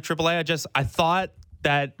environment at AAA. I thought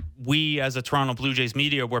that we, as a Toronto Blue Jays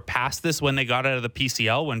media, were past this when they got out of the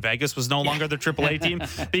PCL, when Vegas was no longer the AAA team,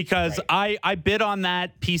 because right. I bid on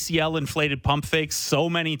that PCL inflated pump fake so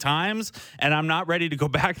many times, and I'm not ready to go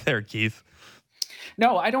back there, Keith.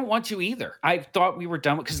 No, I don't want to either. I thought we were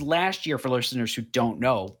done because last year, for listeners who don't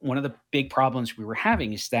know, one of the big problems we were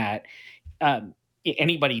having is that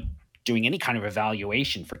anybody doing any kind of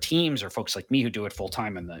evaluation for teams or folks like me who do it full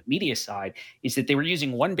time on the media side is that they were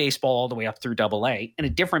using one baseball all the way up through AA and a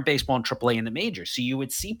different baseball in AAA in the majors. So you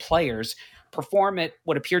would see players perform at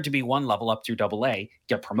what appeared to be one level up through AA,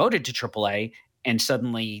 get promoted to AAA, and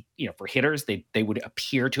suddenly, for hitters, they would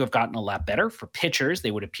appear to have gotten a lot better. For pitchers, they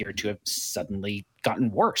would appear to have suddenly gotten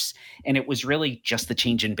worse. And it was really just the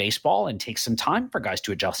change in baseball and takes some time for guys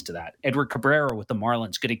to adjust to that. Edward Cabrera with the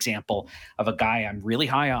Marlins, good example of a guy I'm really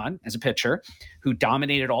high on as a pitcher who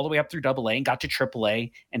dominated all the way up through AA and got to AAA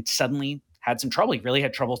and suddenly had some trouble. He really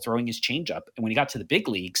had trouble throwing his changeup. And when he got to the big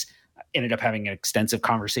leagues, ended up having an extensive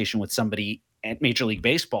conversation with somebody at Major League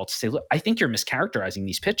Baseball to say, look, I think you're mischaracterizing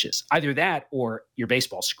these pitches. Either that or your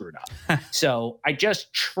baseball's screwed up. So I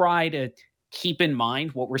just try to keep in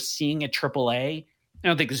mind what we're seeing at AAA. I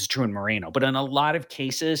don't think this is true in Moreno, but in a lot of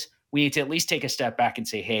cases, we need to at least take a step back and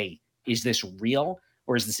say, hey, is this real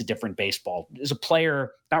or is this a different baseball? There's a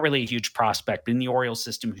player, not really a huge prospect, but in the Orioles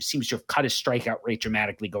system who seems to have cut his strikeout rate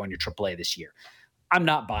dramatically going to AAA this year. I'm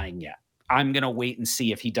not buying yet. I'm going to wait and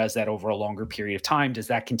see if he does that over a longer period of time. Does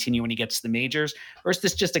that continue when he gets to the majors? Or is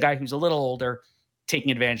this just a guy who's a little older,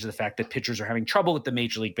 taking advantage of the fact that pitchers are having trouble with the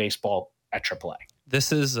Major League Baseball at AAA?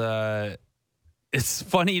 This is, it's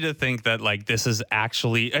funny to think that this is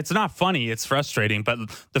actually, it's not funny, it's frustrating, but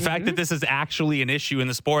the fact that this is actually an issue in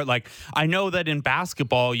the sport, I know that in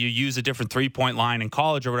basketball you use a different 3-point line in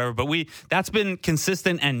college or whatever, but that's been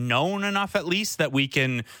consistent and known enough at least that we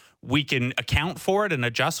can account for it and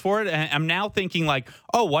adjust for it. And I'm now thinking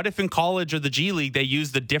what if in college or the G League they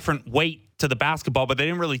used a different weight to the basketball, but they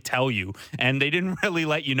didn't really tell you and they didn't really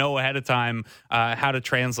let you know ahead of time how to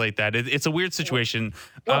translate that. It's a weird situation.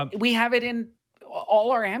 Well, we have it in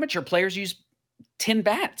all our amateur players use tin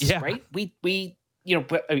bats, right? We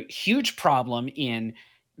a huge problem in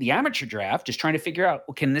the amateur draft is trying to figure out,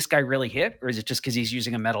 can this guy really hit or is it just because he's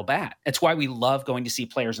using a metal bat? That's why we love going to see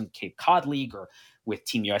players in the Cape Cod League or with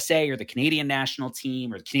Team USA or the Canadian national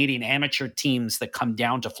team or the Canadian amateur teams that come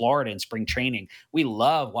down to Florida in spring training. We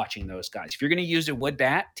love watching those guys. If you're going to use a wood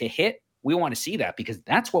bat to hit, we want to see that because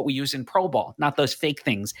that's what we use in pro ball, not those fake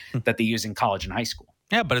things that they use in college and high school.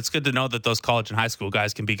 Yeah, but it's good to know that those college and high school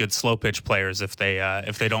guys can be good slow pitch players if they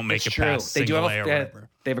don't make it past single A or whatever.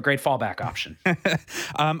 They have a great fallback option.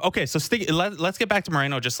 Okay, so let's get back to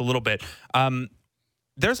Moreno just a little bit.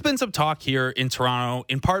 There's been some talk here in Toronto,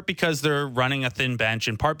 in part because they're running a thin bench,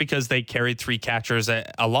 in part because they carried 3 catchers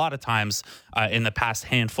a lot of times in the past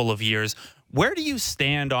handful of years. Where do you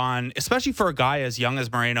stand on, especially for a guy as young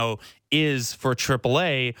as Moreno is for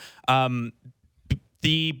AAA,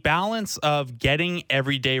 the balance of getting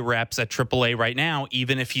everyday reps at AAA right now,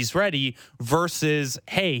 even if he's ready, versus,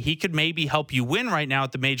 hey, he could maybe help you win right now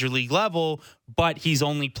at the major league level, but he's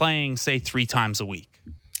only playing, say, 3 times a week?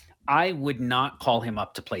 I would not call him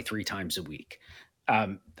up to play 3 times a week.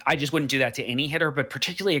 I just wouldn't do that to any hitter, but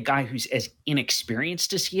particularly a guy who's as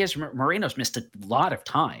inexperienced as he is. Moreno's missed a lot of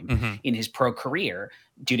time in his pro career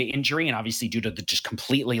due to injury and obviously due to the just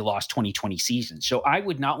completely lost 2020 season. So I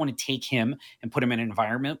would not want to take him and put him in an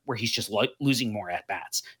environment where he's just losing more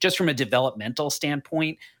at-bats. Just from a developmental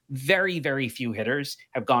standpoint, very, very few hitters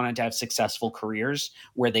have gone on to have successful careers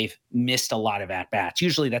where they've missed a lot of at-bats.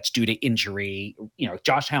 Usually that's due to injury. You know,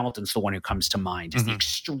 Josh Hamilton's the one who comes to mind as the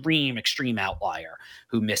extreme outlier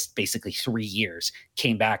who missed basically 3 years,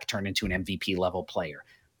 came back, turned into an MVP level player.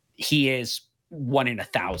 He is 1 in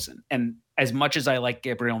 1,000. And as much as I like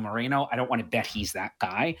Gabriel Moreno, I don't want to bet he's that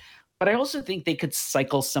guy. But I also think they could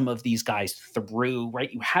cycle some of these guys through,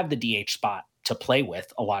 right? You have the DH spot to play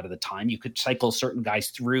with a lot of the time. You could cycle certain guys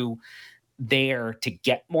through there to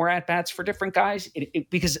get more at-bats for different guys.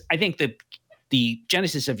 Because I think the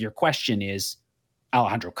genesis of your question is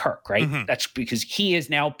Alejandro Kirk, right? That's because he is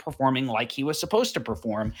now performing like he was supposed to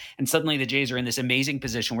perform. And suddenly the Jays are in this amazing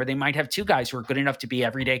position where they might have two guys who are good enough to be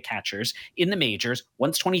everyday catchers in the majors.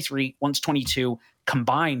 One's 23, one's 22.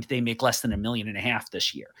 Combined, they make less than $1.5 million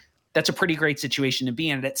this year. That's a pretty great situation to be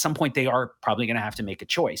in. And at some point, they are probably going to have to make a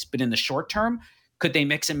choice. But in the short term, could they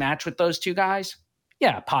mix and match with those two guys?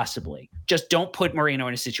 Yeah, possibly. Just don't put Moreno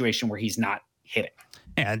in a situation where he's not hitting.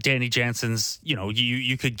 Yeah, Danny Jansen's,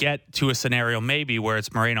 you could get to a scenario maybe where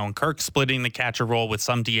it's Moreno and Kirk splitting the catcher role with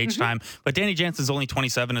some DH time. But Danny Jansen's only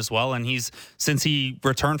 27 as well. And since he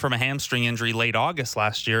returned from a hamstring injury late August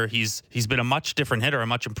last year, he's been a much different hitter, a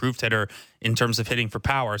much improved hitter in terms of hitting for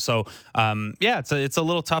power. So, it's a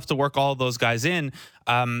little tough to work all of those guys in.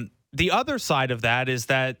 The other side of that is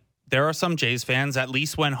that there are some Jays fans, at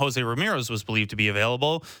least when Jose Ramirez was believed to be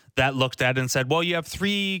available, that looked at it and said, well, you have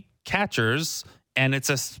 3 catchers and it's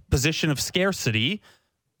a position of scarcity.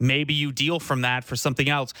 Maybe you deal from that for something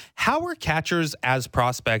else. How are catchers as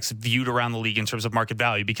prospects viewed around the league in terms of market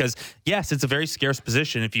value? Because, yes, it's a very scarce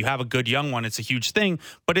position. If you have a good young one, it's a huge thing.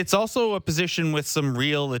 But it's also a position with some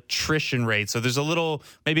real attrition rates. So there's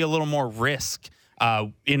maybe a little more risk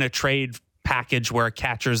in a trade package where a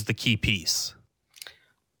catcher is the key piece.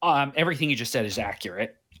 Everything you just said is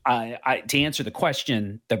accurate. To answer the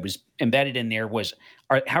question that was embedded in there was,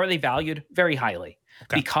 how are they valued? Very highly.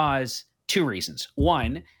 Okay. Because 2 reasons.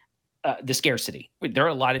 One, the scarcity. There are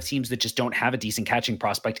a lot of teams that just don't have a decent catching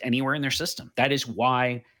prospect anywhere in their system. That is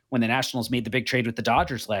why when the Nationals made the big trade with the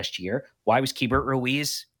Dodgers last year, why was Keibert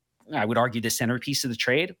Ruiz, I would argue, the centerpiece of the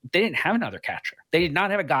trade? They didn't have another catcher. They did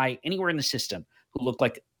not have a guy anywhere in the system who looked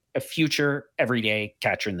like a future everyday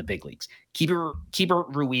catcher in the big leagues.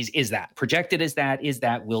 Keibert Ruiz is that. Projected as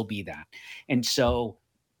that, will be that. And so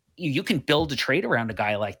you can build a trade around a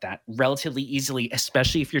guy like that relatively easily,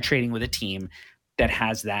 especially if you're trading with a team that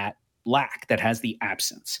has that lack, that has the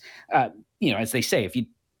absence. As they say, if you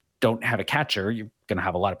don't have a catcher, you're going to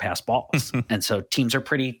have a lot of pass balls. And so teams are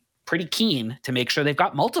pretty keen to make sure they've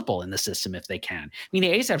got multiple in the system if they can. I mean, the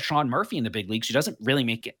A's have Sean Murphy in the big leagues, who doesn't really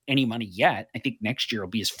make any money yet. I think next year will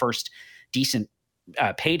be his first decent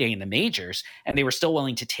payday in the majors. And they were still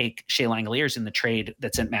willing to take Shea Langeliers in the trade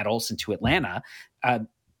that sent Matt Olson to Atlanta,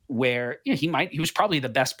 where he was probably the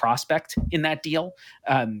best prospect in that deal.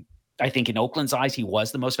 I think in Oakland's eyes, he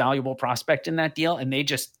was the most valuable prospect in that deal. And they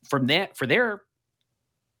just, for their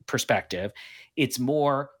perspective, it's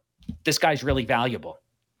more, this guy's really valuable.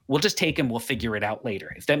 We'll just take him. We'll figure it out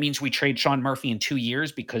later. If that means we trade Sean Murphy in 2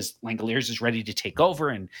 years because Langeliers is ready to take over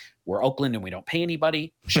and we're Oakland and we don't pay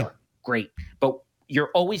anybody, sure, great. But you're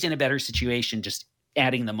always in a better situation just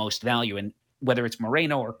adding the most value. And whether it's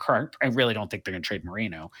Moreno or Kirk, I really don't think they're going to trade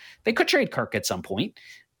Moreno. They could trade Kirk at some point.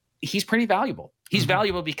 He's pretty valuable. He's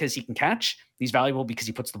valuable because he can catch. He's valuable because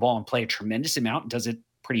he puts the ball in play a tremendous amount and does it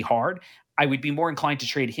pretty hard. I would be more inclined to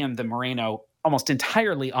trade him than Moreno almost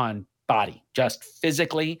entirely on body, just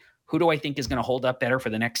physically. Who do I think is going to hold up better for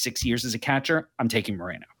the next 6 years as a catcher? I'm taking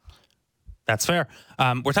Moreno. That's fair.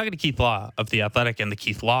 We're talking to Keith Law of The Athletic and The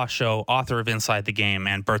Keith Law Show, author of Inside the Game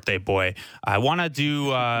and Birthday Boy. I want to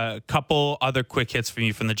do a couple other quick hits from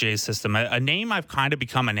you from the Jays system. A name I've kind of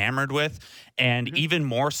become enamored with, and even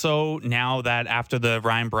more so now that after the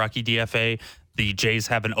Ryan Baracchi DFA, the Jays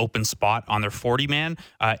have an open spot on their 40-man.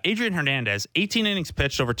 Adrian Hernandez, 18 innings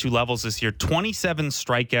pitched over 2 levels this year, 27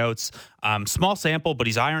 strikeouts. Small sample, but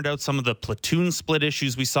he's ironed out some of the platoon split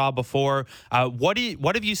issues we saw before. What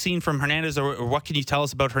have you seen from Hernandez, or what can you tell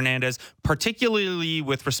us about Hernandez, particularly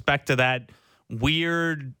with respect to that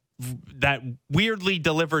weirdly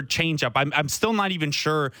delivered changeup? I'm still not even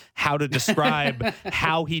sure how to describe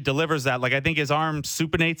how he delivers that. Like, I think his arm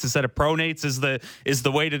supinates instead of pronates is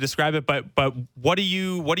the way to describe it. But what do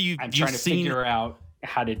you I'm trying to figure out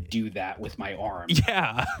how to do that with my arm.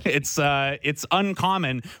 Yeah, it's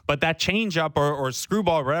uncommon, but that changeup or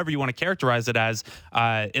screwball, whatever you want to characterize it as,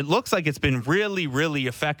 it looks like it's been really, really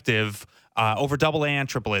effective over AA and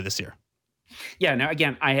AAA this year. Yeah. Now,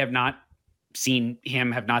 again, I have not seen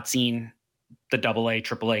him, have not seen the AA,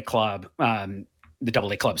 AAA club. The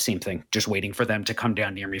AA club, same thing, just waiting for them to come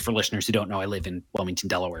down near me. For listeners who don't know, I live in Wilmington,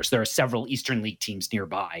 Delaware. So there are several Eastern League teams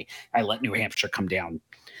nearby. I let New Hampshire come down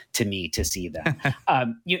to me to see them.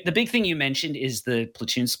 The big thing you mentioned is the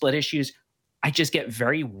platoon split issues. I just get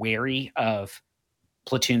very wary of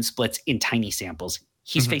platoon splits in tiny samples.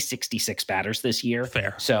 He's faced 66 batters this year.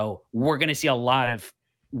 Fair. So we're going to see a lot of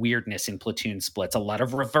weirdness in platoon splits, a lot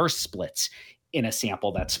of reverse splits in a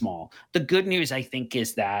sample that small. The good news, I think,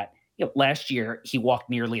 is that last year he walked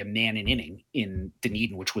nearly a man an inning in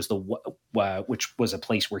Dunedin, which was which was a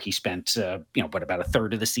place where he spent about a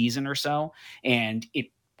third of the season or so, and it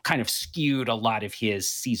kind of skewed a lot of his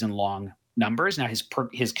season-long numbers. Now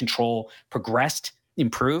his control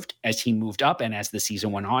improved as he moved up, and as the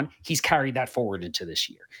season went on, he's carried that forward into this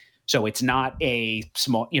year. So it's not a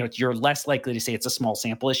small, you're less likely to say it's a small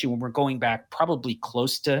sample issue when we're going back probably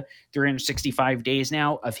close to 365 days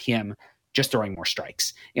now of him just throwing more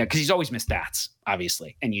strikes, because he's always missed bats,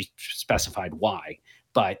 obviously, and you specified why.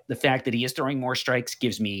 But the fact that he is throwing more strikes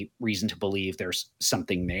gives me reason to believe there's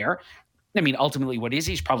something there. I mean, ultimately, what is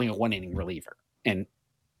he? He's probably a one-inning reliever, and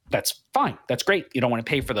that's fine. That's great. You don't want to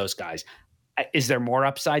pay for those guys. Is there more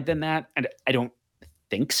upside than that? And I don't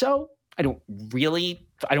think so. I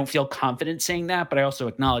don't feel confident saying that, but I also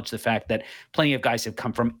acknowledge the fact that plenty of guys have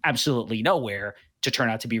come from absolutely nowhere to turn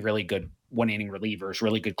out to be really good one-inning relievers,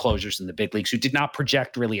 really good closers in the big leagues who did not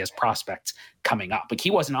project really as prospects coming up. Like,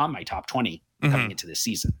 he wasn't on my top 20 coming into this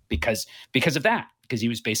season because of that, because he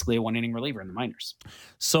was basically a one-inning reliever in the minors.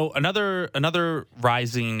 So another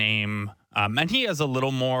rising name, and he has a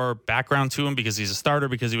little more background to him because he's a starter,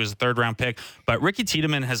 because he was a third-round pick, but Ricky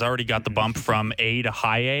Tiedemann has already got the bump from A to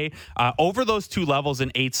high A. Over those two levels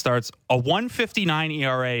in 8 starts, a 1.59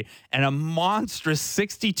 ERA and a monstrous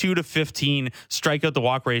 62-15 strikeout to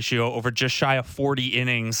walk ratio over just shy of 40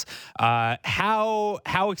 innings. How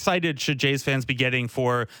excited should Jays fans be getting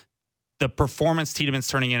for the performance Tiedemann's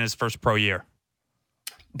turning in his first pro year?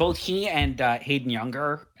 Both he and Hayden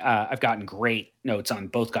Younger, I've gotten great notes on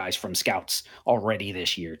both guys from scouts already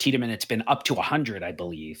this year. Tiedemann, it's been up to 100, I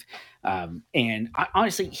believe.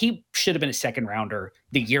 Honestly, he should have been a second rounder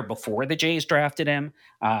the year before the Jays drafted him.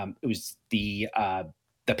 It was the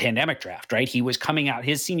pandemic draft, right? He was coming out,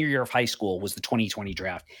 his senior year of high school was the 2020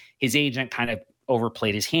 draft. His agent kind of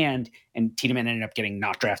overplayed his hand, and Tiedemann ended up getting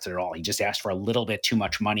not drafted at all. He just asked for a little bit too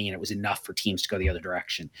much money, and it was enough for teams to go the other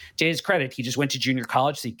direction. To his credit, he just went to junior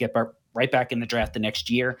college, so he could get right back in the draft the next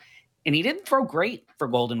year. And he didn't throw great for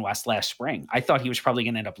Golden West last spring. I thought he was probably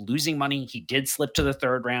going to end up losing money. He did slip to the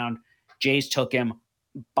third round. Jays took him.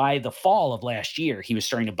 By the fall of last year, he was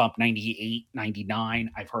starting to bump 98,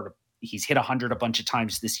 99. I've heard of he's hit 100 a bunch of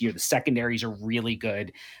times this year. The secondaries are really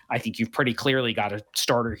good. I think you've pretty clearly got a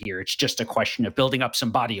starter here. It's just a question of building up some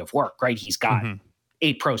body of work, right? He's got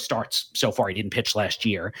 8 pro starts so far. He didn't pitch last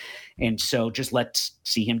year. And so just let's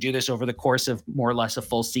see him do this over the course of more or less a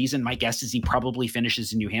full season. My guess is he probably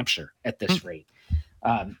finishes in New Hampshire at this rate.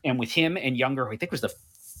 And with him and Younger, who I think was the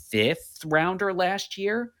 5th rounder last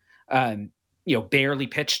year, barely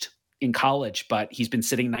pitched in college, but he's been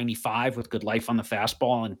sitting 95 with good life on the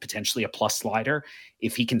fastball and potentially a plus slider.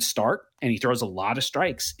 If he can start, and he throws a lot of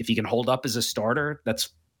strikes, if he can hold up as a starter,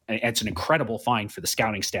 it's an incredible find for the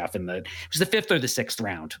scouting staff. It was the 5th or the 6th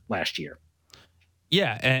round last year.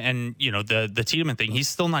 Yeah, and the Tiedemann thing, he's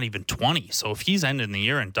still not even 20. So if he's ending the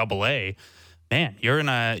year in AA, man, you're in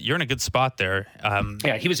a good spot there.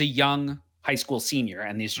 He was a young high school senior,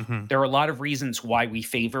 and there are a lot of reasons why we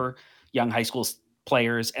favor young high school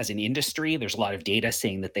players as an industry. There's a lot of data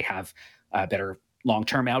saying that they have better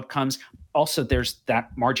long-term outcomes. Also, there's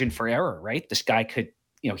that margin for error, right? This guy could,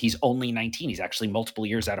 he's only 19. He's actually multiple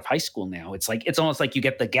years out of high school now. It's almost like you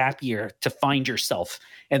get the gap year to find yourself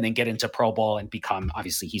and then get into pro ball and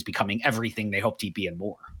he's becoming everything they hoped he'd be and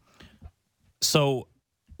more. So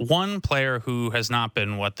one player who has not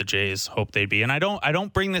been what the Jays hoped they'd be, and I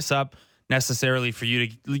don't bring this up necessarily for you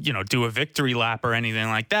to do a victory lap or anything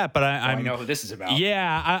like that, but I know who this is about.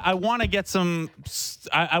 Yeah, I want to get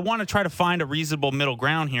I want to try to find a reasonable middle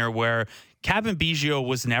ground here where Cavan Biggio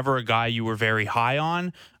was never a guy you were very high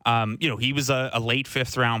on. He was a late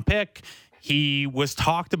 5th round pick. He was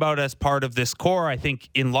talked about as part of this core, I think,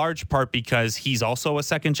 in large part because he's also a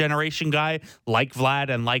second generation guy like Vlad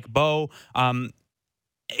and like Bo.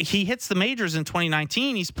 he hits the majors in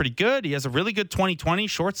 2019. He's pretty good. He has a really good 2020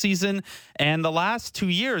 short season. And the last 2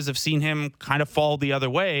 years have seen him kind of fall the other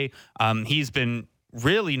way. He's been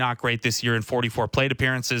really not great this year in 44 plate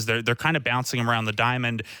appearances. They're kind of bouncing him around the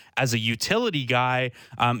diamond as a utility guy.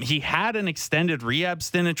 He had an extended rehab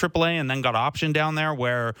stint in AAA and then got optioned down there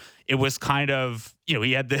where it was kind of,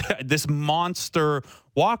 he had this monster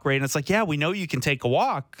walk rate. And it's like, yeah, we know you can take a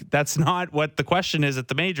walk. That's not what the question is at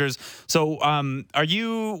the majors. So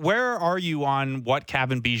where are you on what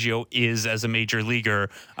Cavan Biggio is as a major leaguer?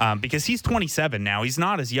 Because he's 27 now. He's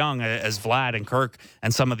not as young as Vlad and Kirk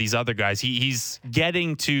and some of these other guys. He's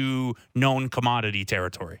getting to known commodity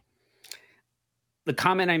territory. The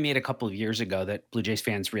comment I made a couple of years ago that Blue Jays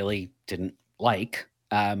fans really didn't like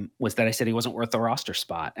was that I said he wasn't worth a roster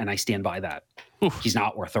spot, and I stand by that. Oof. He's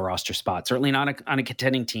not worth a roster spot, certainly not on a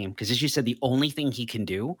contending team, because as you said, the only thing he can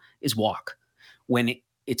do is walk. When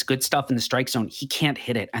it's good stuff in the strike zone, he can't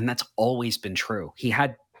hit it, and that's always been true. He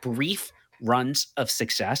had brief runs of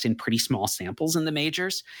success in pretty small samples in the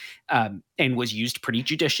majors, and was used pretty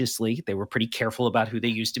judiciously. They were pretty careful about who they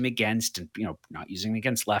used him against, and not using him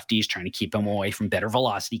against lefties, trying to keep him away from better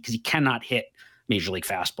velocity because he cannot hit major league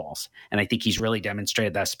fastballs. And I think he's really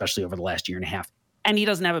demonstrated that, especially over the last year and a half. And he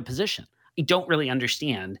doesn't have a position.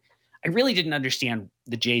 I really didn't understand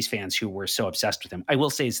the Jays fans who were so obsessed with him. I will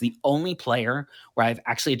say is the only player where I've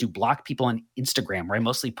actually had to block people on Instagram, where I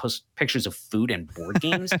mostly post pictures of food and board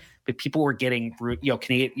games, but people were getting rude. You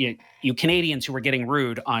Canadians who were getting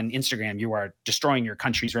rude on Instagram, you are destroying your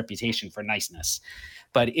country's reputation for niceness.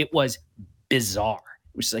 But it was bizarre.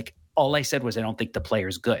 It was like, all I said was, I don't think the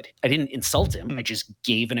player's good. I didn't insult him. I just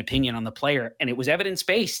gave an opinion on the player, and it was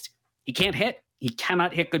evidence-based. He can't hit. He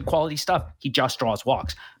cannot hit good quality stuff. He just draws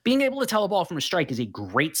walks. Being able to tell a ball from a strike is a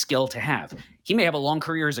great skill to have. He may have a long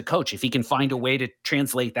career as a coach. If he can find a way to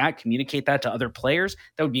translate that, communicate that to other players,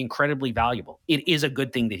 that would be incredibly valuable. It is a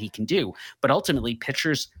good thing that he can do. But ultimately,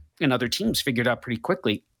 pitchers and other teams figured out pretty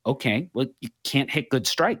quickly, okay, well, you can't hit good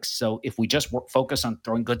strikes. So if we just focus on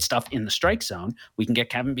throwing good stuff in the strike zone, we can get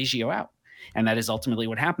Cavan Biggio out. And that is ultimately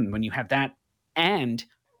what happened. When you have that and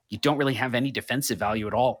you don't really have any defensive value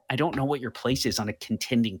at all, I don't know what your place is on a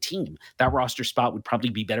contending team. That roster spot would probably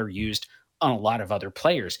be better used on a lot of other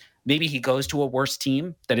players. Maybe he goes to a worse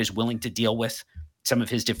team that is willing to deal with some of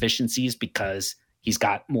his deficiencies because he's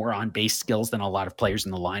got more on-base skills than a lot of players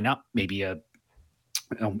in the lineup. Maybe I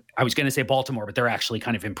was going to say Baltimore, but they're actually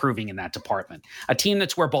kind of improving in that department. A team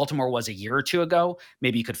that's where Baltimore was a year or two ago,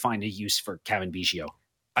 maybe you could find a use for Cavan Biggio.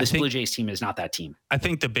 This Blue Jays team is not that team. I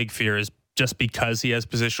think the big fear is just because he has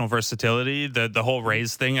positional versatility, the whole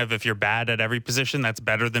Rays thing of if you're bad at every position, that's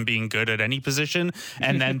better than being good at any position.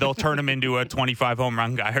 And then they'll turn him into a 25 home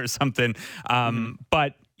run guy or something.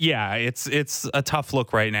 But yeah, it's a tough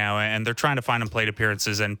look right now, and they're trying to find him plate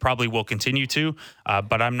appearances and probably will continue to.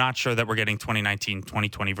 But I'm not sure that we're getting 2019,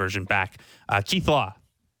 2020 version back. Keith Law,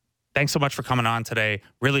 thanks so much for coming on today.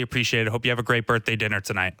 Really appreciate it. Hope you have a great birthday dinner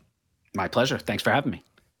tonight. My pleasure. Thanks for having me.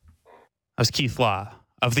 That was Keith Law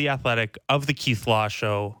of The Athletic, of The Keith Law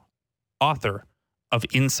Show, author of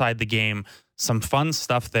Inside the Game. Some fun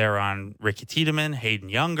stuff there on Ricky Tiedemann, Hayden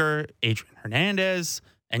Younger, Adrian Hernandez,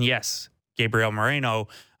 and yes, Gabriel Moreno.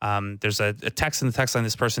 There's a text in the text line.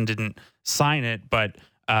 This person didn't sign it, but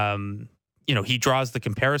he draws the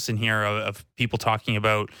comparison here of people talking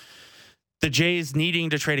about the Jays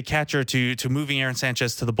needing to trade a catcher to moving Aaron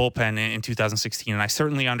Sanchez to the bullpen in 2016. And I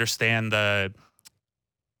certainly understand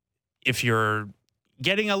if you're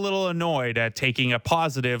getting a little annoyed at taking a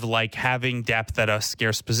positive like having depth at a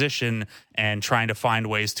scarce position and trying to find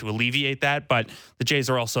ways to alleviate that. But the Jays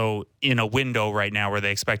are also in a window right now where they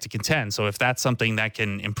expect to contend. So if that's something that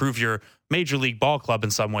can improve your major league ball club in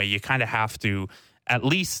some way, you kind of have to at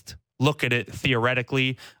least look at it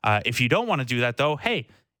theoretically. If you don't want to do that, though, hey,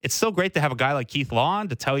 it's still great to have a guy like Keith Law on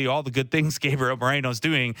to tell you all the good things Gabriel Moreno's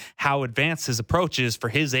doing, how advanced his approach is for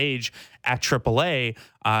his age at AAA,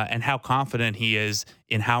 and how confident he is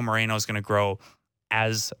in how Moreno is going to grow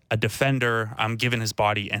as a defender, given his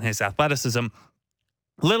body and his athleticism.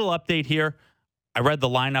 Little update here. I read the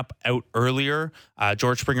lineup out earlier.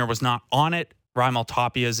 George Springer was not on it. Raimel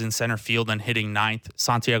Tapia is in center field and hitting ninth.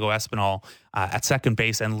 Santiago Espinal at second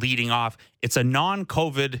base and leading off. It's a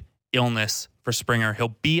non-COVID illness for Springer.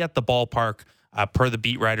 He'll be at the ballpark per the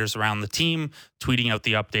beat writers around the team, tweeting out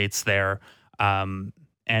the updates there.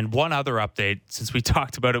 And one other update, since we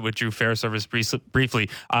talked about it with Drew Fairservice briefly,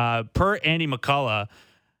 per Andy McCullough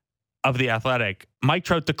of The Athletic, Mike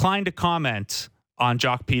Trout declined to comment on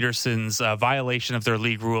Jock Peterson's violation of their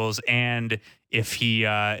league rules and if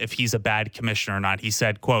he's a bad commissioner or not. He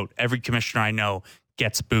said, quote, "Every commissioner I know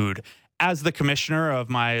gets booed." as the commissioner of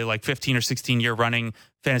my 15 or 16 year running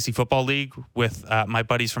fantasy football league with my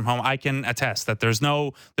buddies from home, I can attest that there's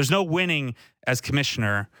no winning as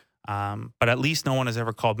commissioner. But at least no one has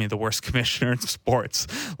ever called me the worst commissioner in sports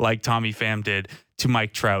like Tommy Pham did to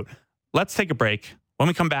Mike Trout. Let's take a break. When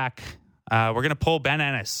we come back, we're going to pull Ben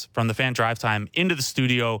Ennis from the Fan Drive Time into the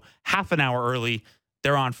studio half an hour early.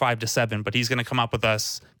 They're on 5 to 7, but he's going to come on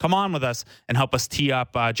with us and help us tee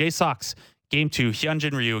up Jays Sox Game 2,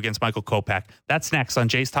 Hyunjin Ryu against Michael Kopech. That's next on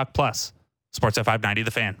Jays Talk Plus, Sports at 590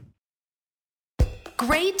 The Fan.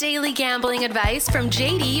 Great daily gambling advice from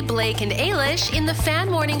JD, Blake, and Ailish in the Fan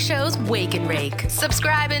Morning Show's Wake and Rake.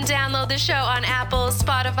 Subscribe and download the show on Apple,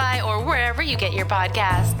 Spotify, or wherever you get your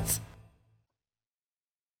podcasts.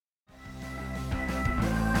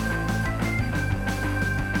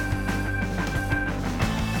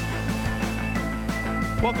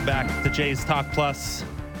 Welcome back to Jays Talk Plus.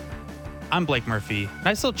 I'm Blake Murphy.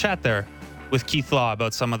 Nice little chat there with Keith Law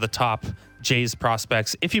about some of the top Jays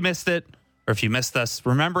prospects. If you missed it, or if you missed us,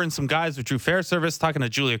 remembering some guys with Drew Fairservice, talking to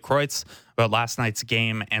Julia Kreutz about last night's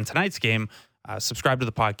game and tonight's game, subscribe to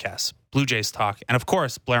the podcast, Blue Jays Talk. And of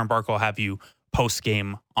course, Blair and Bark will have you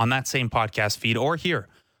post-game on that same podcast feed or here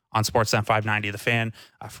on Sportsnet 590 The Fan.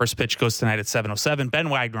 First pitch goes tonight at 7:07. Ben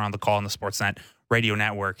Wagner on the call on the Sportsnet Radio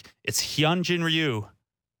Network. It's Hyunjin Ryu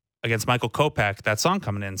against Michael Kopech. That song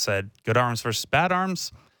coming in said, good arms versus bad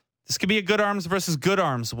arms. This could be a good arms versus good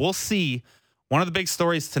arms. We'll see. One of the big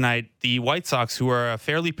stories tonight, the White Sox, who are a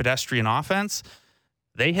fairly pedestrian offense,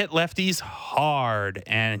 they hit lefties hard.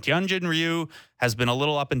 And Hyunjin Ryu has been a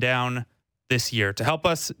little up and down this year. To help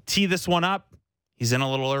us tee this one up, he's in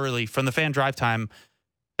a little early from the Fan Drive Time,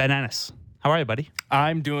 Ben Ennis. How are you, buddy?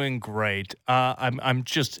 I'm doing great. I'm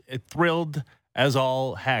just thrilled as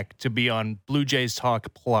all heck to be on Blue Jays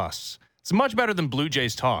Talk Plus. It's much better than Blue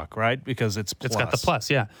Jays Talk, right? Because it's plus. It's got the plus,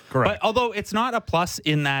 yeah. Correct. But although it's not a plus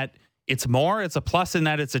in that it's a plus in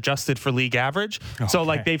that it's adjusted for league average. Okay. So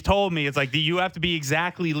they've told me, it's you have to be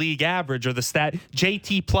exactly league average, or the stat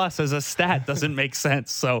JT plus as a stat doesn't make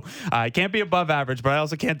sense. So I can't be above average, but I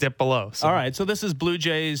also can't dip below. So. All right. So this is Blue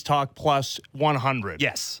Jays Talk Plus 100.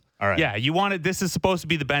 Yes. All right. Yeah, this is supposed to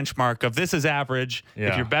be the benchmark of this is average. Yeah.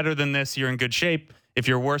 If you're better than this, you're in good shape. If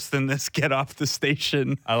you're worse than this, get off the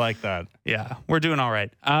station. I like that. Yeah, we're doing all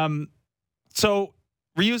right. So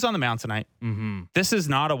Ryu's on the mound tonight. Mm-hmm. This is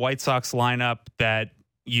not a White Sox lineup that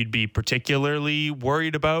you'd be particularly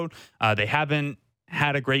worried about. They haven't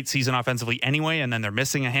had a great season offensively anyway, and then they're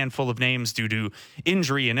missing a handful of names due to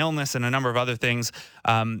injury and illness and a number of other things.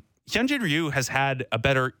 Hyunjin Ryu has had a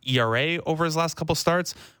better ERA over his last couple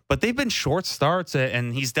starts, but they've been short starts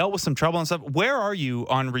and he's dealt with some trouble and stuff. Where are you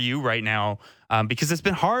on Ryu right now? Because it's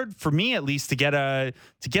been hard for me, at least, to get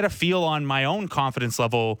a feel on my own confidence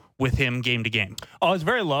level with him game to game. Oh, it's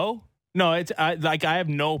very low. No, I have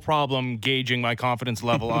no problem gauging my confidence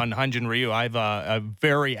level on Hyunjin Ryu. I have a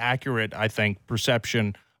very accurate, I think,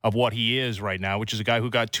 perception of what he is right now, which is a guy who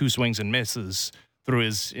got 2 swings and misses through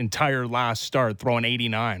his entire last start, throwing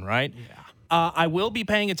 89, right? Yeah. I will be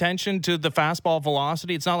paying attention to the fastball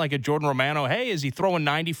velocity. It's not like a Jordan Romano, hey, is he throwing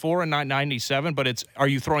 94 and not 97? But it's, are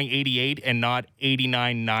you throwing 88 and not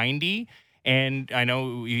 89, 90? And I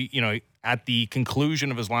know, at the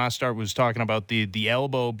conclusion of his last start was talking about the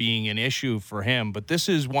elbow being an issue for him. But this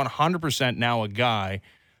is 100% now a guy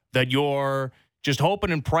that you're just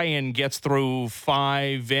hoping and praying gets through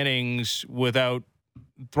 5 innings without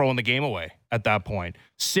throwing the game away at that point.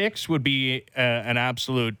 6 would be an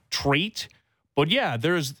absolute treat. But yeah,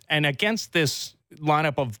 and against this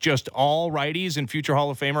lineup of just all righties and future Hall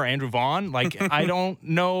of Famer Andrew Vaughn, I don't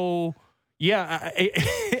know. Yeah,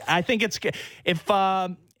 I think it's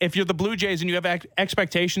if you're the Blue Jays and you have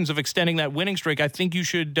expectations of extending that winning streak, I think you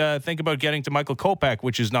should think about getting to Michael Kopech,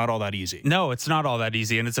 which is not all that easy. No, it's not all that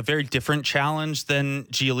easy, and it's a very different challenge than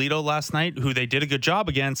Giolito last night, who they did a good job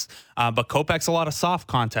against, but Kopech's a lot of soft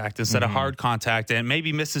contact instead of hard contact, and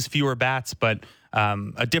maybe misses fewer bats, but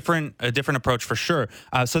a different approach for sure.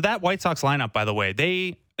 So that White Sox lineup, by the way,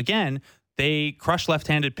 they crushed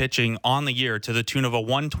left-handed pitching on the year to the tune of a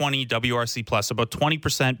 120 WRC plus, about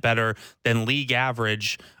 20% better than league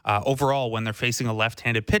average overall when they're facing a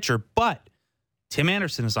left-handed pitcher. But Tim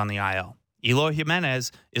Anderson is on the IL. Eloy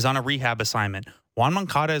Jimenez is on a rehab assignment. Juan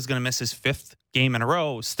Moncada is going to miss his 5th game in a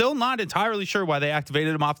row. Still not entirely sure why they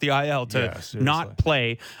activated him off the IL to not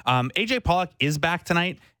play. AJ Pollock is back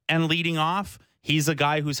tonight and leading off. He's a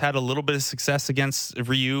guy who's had a little bit of success against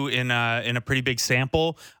Ryu in a pretty big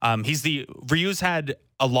sample. Ryu's had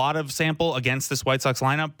a lot of sample against this White Sox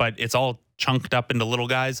lineup, but it's all chunked up into little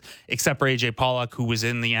guys, except for AJ Pollock, who was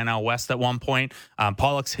in the NL West at one point.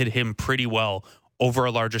 Pollock's hit him pretty well over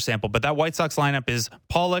a larger sample. But that White Sox lineup is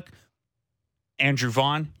Pollock, Andrew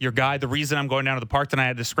Vaughn, your guy. The reason I'm going down to the park tonight, I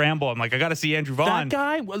had to scramble. I'm like, I got to see Andrew Vaughn. That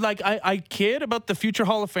guy, like, I kid about the future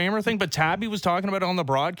Hall of Famer thing, but Tabby was talking about it on the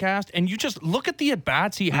broadcast, and you just look at the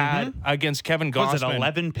at-bats he had against Kevin Gausman. Was it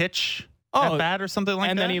 11 pitch at bat or something like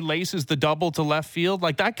that? And then he laces the double to left field.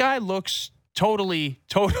 Like, that guy looks totally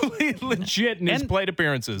legit in his plate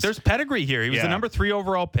appearances. There's pedigree here. He was the number 3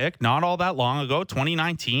 overall pick not all that long ago,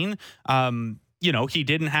 2019. He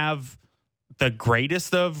didn't have the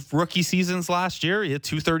greatest of rookie seasons last year. He hit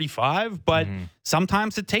 235, but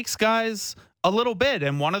sometimes it takes guys a little bit.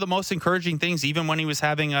 And one of the most encouraging things, even when he was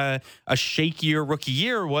having a shakier rookie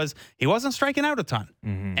year, was he wasn't striking out a ton.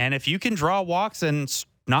 And if you can draw walks and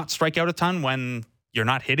not strike out a ton when you're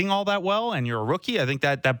not hitting all that well and you're a rookie, I think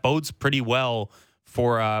that bodes pretty well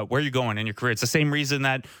for where you're going in your career. It's the same reason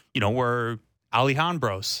that, we're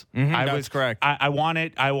Alejandros. That's correct. I want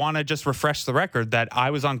to just refresh the record that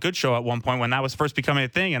I was on Good Show at one point when that was first becoming a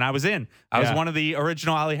thing, and I was in. I was one of the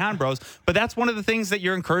original Alejandros. But that's one of the things that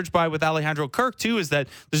you're encouraged by with Alejandro Kirk, too, is that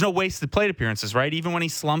there's no wasted plate appearances, right? Even when he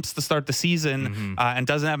slumps to start the season and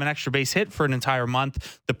doesn't have an extra base hit for an entire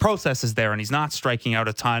month, the process is there, and he's not striking out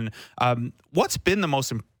a ton. What's been the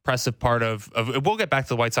most impressive part of we'll get back to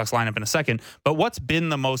the White Sox lineup in a second, but what's been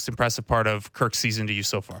the most impressive part of Kirk's season to you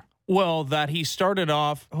so far? Well, that he started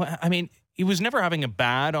off, he was never having a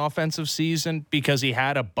bad offensive season because he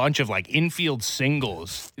had a bunch of infield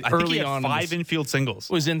singles. I think he had 5 infield singles.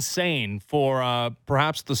 It was insane for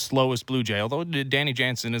perhaps the slowest Blue Jay, although Danny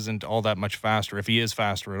Jansen isn't all that much faster, if he is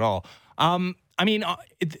faster at all.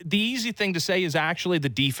 The easy thing to say is actually the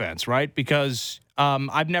defense, right? Because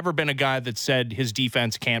I've never been a guy that said his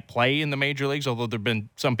defense can't play in the major leagues, although there have been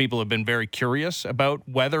some people have been very curious about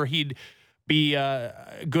whether he'd be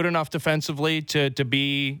good enough defensively to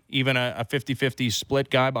be even a 50-50 split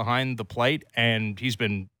guy behind the plate. And he's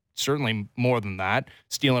been certainly more than that,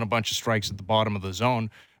 stealing a bunch of strikes at the bottom of the zone.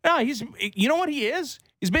 No, you know what he is?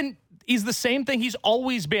 He's the same thing he's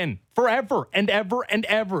always been forever and ever and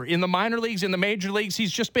ever in the minor leagues, in the major leagues.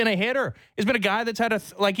 He's just been a hitter. He's been a guy that's had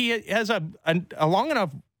he has a long enough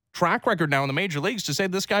track record now in the major leagues to say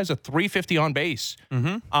this guy's a 350 on base.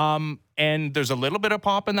 And there's a little bit of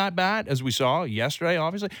pop in that bat, as we saw yesterday,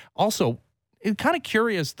 obviously. Also, it's kind of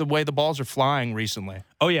curious the way the balls are flying recently.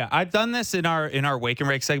 Oh, yeah. I've done this in our Wake and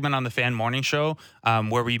Rake segment on the Fan Morning Show,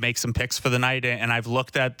 where we make some picks for the night, and I've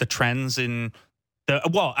looked at the trends in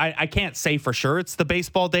I can't say for sure it's the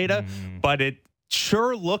baseball data, but it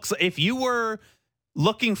sure looks, if you were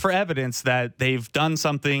looking for evidence that they've done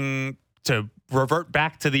something to revert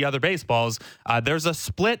back to the other baseballs, there's a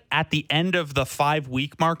split at the end of the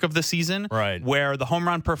 5-week mark of the season, right, where the home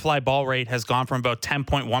run per fly ball rate has gone from about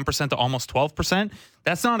 10.1% to almost 12%.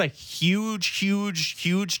 That's not a huge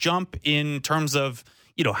jump in terms of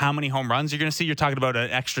how many home runs you're going to see. You're talking about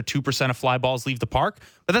an extra 2% of fly balls leave the park,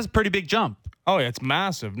 but that's a pretty big jump. Oh, yeah, it's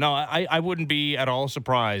massive. No, I wouldn't be at all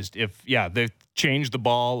surprised if, they've changed the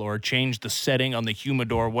ball or changed the setting on the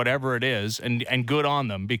humidor, whatever it is, and good on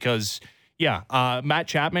them because, Matt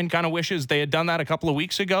Chapman kind of wishes they had done that a couple of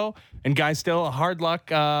weeks ago, and guys still hard luck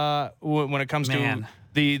when it comes to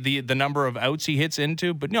the number of outs he hits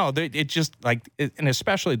into. But no, it just and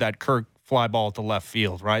especially that Kirk fly ball to left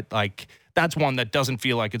field, right? That's one that doesn't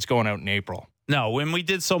feel like it's going out in April. No, when we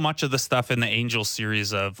did so much of the stuff in the Angels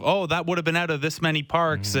series of, that would have been out of this many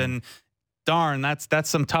parks, and darn, that's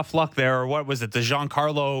some tough luck there. Or what was it, the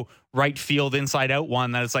Giancarlo right field inside out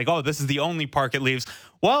one that it's this is the only park it leaves.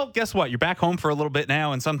 Well, guess what? You're back home for a little bit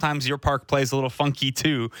now, and sometimes your park plays a little funky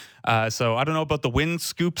too. So I don't know about the wind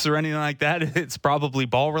scoops or anything like that. It's probably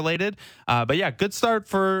ball related. But yeah, good start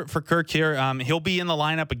for Kirk here. He'll be in the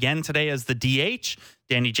lineup again today as the DH.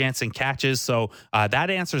 Danny Jansen catches. So that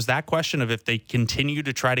answers that question of if they continue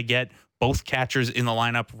to try to get both catchers in the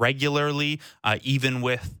lineup regularly, even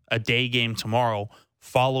with a day game tomorrow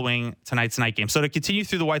following tonight's night game. So to continue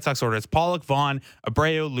through the White Sox order, it's Pollock, Vaughn,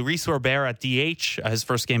 Abreu, Luis Robert at DH, his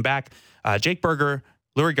first game back, Jake Berger,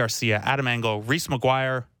 Lurie Garcia, Adam Engel, Reese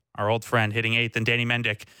McGuire, our old friend, hitting 8th, and Danny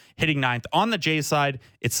Mendick hitting 9th. On the Jays side,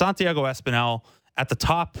 it's Santiago Espinal at the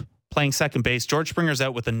top, playing second base. George Springer's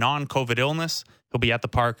out with a non-COVID illness. He'll be at the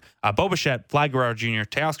park. Bo Bichette, Vlad Guerrero Jr.,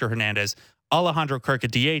 Teoscar Hernandez, Alejandro Kirk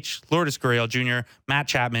at DH, Lourdes Gurriel Jr., Matt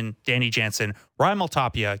Chapman, Danny Jansen, Ryan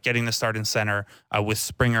Maltapia getting the start in center with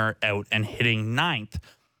Springer out and hitting 9th.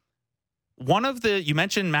 You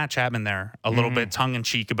mentioned Matt Chapman there a little bit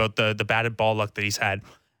tongue-in-cheek about the batted ball luck that he's had.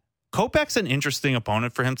 Kopech's an interesting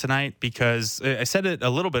opponent for him tonight because I said it a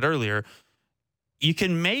little bit earlier. You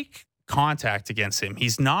can make contact against him.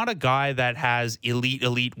 He's not a guy that has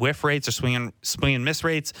elite whiff rates or swing and miss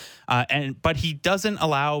rates, but he doesn't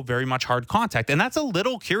allow very much hard contact. And that's a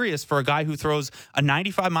little curious for a guy who throws a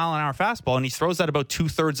 95-mile-an-hour fastball, and he throws that about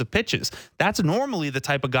 2/3 of pitches. That's normally the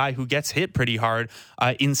type of guy who gets hit pretty hard.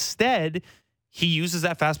 Instead, he uses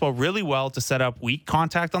that fastball really well to set up weak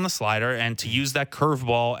contact on the slider and to use that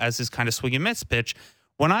curveball as his kind of swing and miss pitch.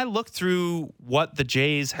 When I look through what the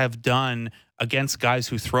Jays have done against guys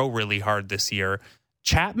who throw really hard this year,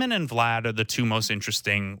 Chapman and Vlad are the two most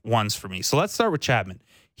interesting ones for me. So let's start with Chapman.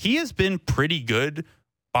 He has been pretty good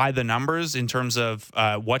by the numbers in terms of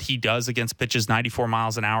what he does against pitches 94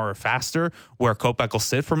 miles an hour or faster, where Kopech will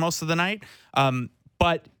sit for most of the night.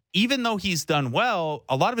 But even though he's done well,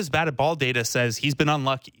 a lot of his batted ball data says he's been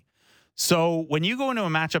unlucky. So when you go into a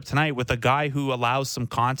matchup tonight with a guy who allows some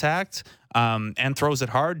contact and throws it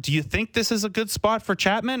hard, do you think this is a good spot for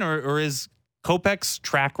Chapman, or is Kopech's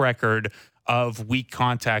track record of weak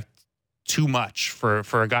contact too much for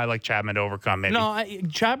a guy like Chapman to overcome? Maybe. No,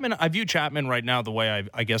 I view Chapman right now the way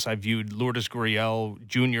I guess I viewed Lourdes Gurriel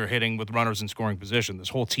Jr. hitting with runners in scoring position. This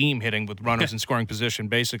whole team hitting with runners in scoring position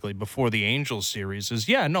basically before the Angels series is,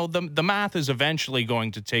 the math is eventually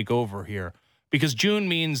going to take over here. Because June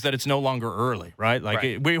means that it's no longer early, right? Like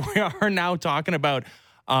right. We are now talking about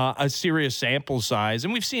a serious sample size,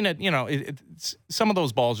 and we've seen it. Some of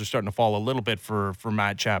those balls are starting to fall a little bit for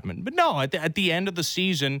Matt Chapman. But no, at the end of the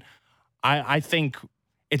season, I think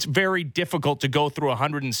it's very difficult to go through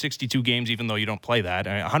 162 games, even though you don't play that.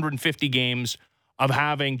 150 games of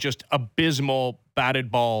having just abysmal batted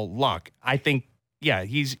ball luck. I think,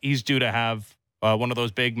 he's due to have one of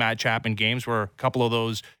those big Matt Chapman games where a couple of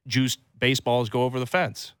those juiced baseballs go over the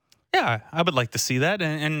fence. Yeah, I would like to see that.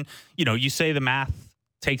 And you say the math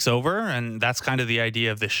takes over, and that's kind of the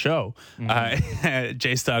idea of this show,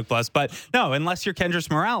 Jays Talk Plus. But no, unless you're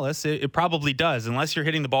Kendrys Morales, it probably does. Unless you're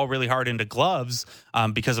hitting the ball really hard into gloves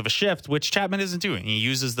because of a shift, which Chapman isn't doing. He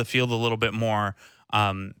uses the field a little bit more.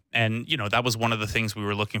 And that was one of the things we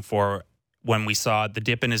were looking for when we saw the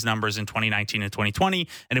dip in his numbers in 2019 and 2020,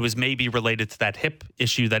 and it was maybe related to that hip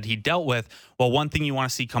issue that he dealt with. Well, one thing you want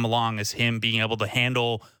to see come along is him being able to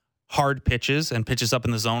handle hard pitches and pitches up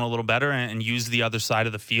in the zone a little better and use the other side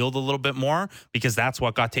of the field a little bit more, because that's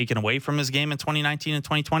what got taken away from his game in 2019 and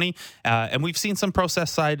 2020. And we've seen some process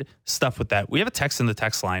side stuff with that. We have a text in the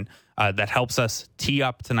text line that helps us tee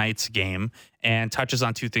up tonight's game and touches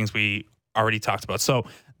on two things we already talked about. So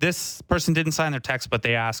this person didn't sign their text, but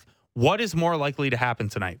they ask, what is more likely to happen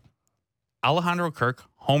tonight? Alejandro Kirk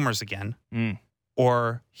homers again,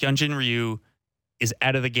 or Hyunjin Ryu is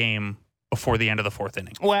out of the game before the end of the fourth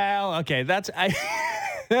inning? Well, okay,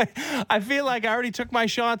 I feel like I already took my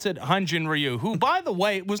shots at Hyunjin Ryu, who, by the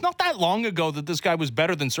way, it was not that long ago that this guy was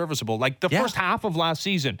better than serviceable. Like the first half of last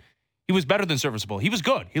season, he was better than serviceable. He was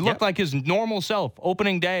good. He looked like his normal self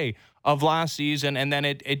opening day of last season, and then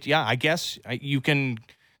I guess you can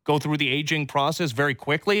go through the aging process very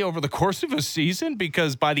quickly over the course of a season,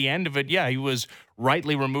 because by the end of it, he was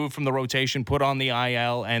rightly removed from the rotation, put on the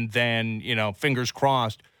IL, and then, fingers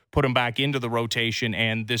crossed, put him back into the rotation,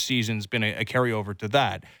 and this season's been a carryover to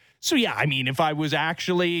that. So, if I was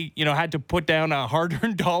actually, had to put down a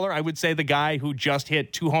hard-earned dollar, I would say the guy who just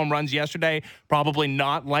hit 2 home runs yesterday, probably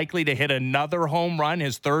not likely to hit another home run,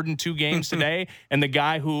 his third in 2 games today, and the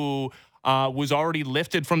guy who was already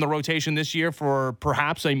lifted from the rotation this year for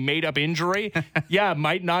perhaps a made-up injury,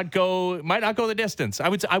 might not go the distance.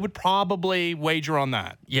 I would probably wager on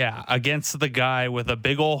that. Yeah, against the guy with a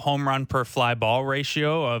big old home run per fly ball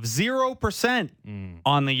ratio of 0%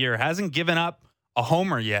 on the year. Hasn't given up a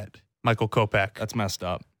homer yet, Michael Kopech. That's messed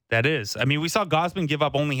up. That is. I mean, we saw Gausman give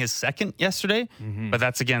up only his second yesterday, but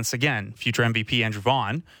that's against, again, future MVP Andrew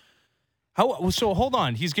Vaughn. So hold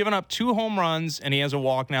on. He's given up 2 home runs and he has a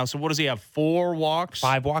walk now. So what does he have? 4 walks?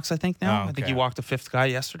 5 walks, I think now. Okay. I think he walked a 5th guy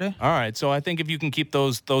yesterday. All right. So I think if you can keep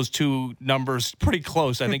those 2 numbers pretty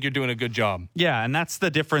close, I think you're doing a good job. Yeah, and that's the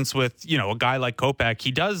difference with, a guy like Kopech.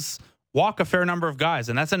 He does walk a fair number of guys,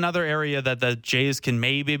 and that's another area that the Jays can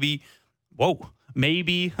maybe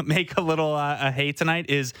make a little hay tonight,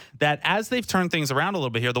 is that as they've turned things around a little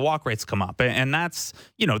bit here, the walk rates come up. And that's,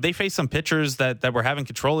 they faced some pitchers that were having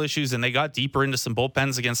control issues, and they got deeper into some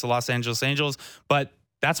bullpens against the Los Angeles Angels. But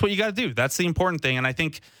that's what you got to do. That's the important thing. And I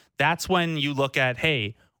think that's when you look at,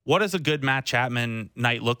 hey, what does a good Matt Chapman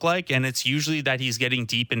night look like? And it's usually that he's getting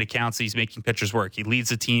deep into counts. He's making pitchers work. He leads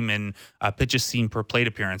the team in pitches seen per plate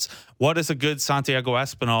appearance. What does a good Santiago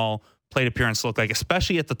Espinal plate appearance look like,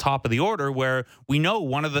 especially at the top of the order, where we know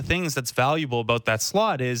one of the things that's valuable about that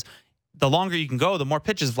slot is the longer you can go, the more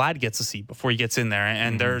pitches Vlad gets to see before he gets in there.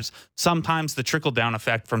 And there's sometimes the trickle-down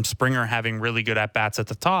effect from Springer having really good at-bats at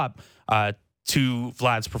the top to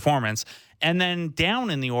Vlad's performance. And then down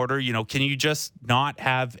in the order, can you just not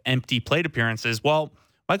have empty plate appearances? Well,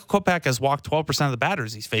 Michael Kopech has walked 12% of the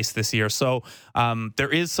batters he's faced this year. So there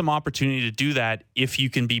is some opportunity to do that if you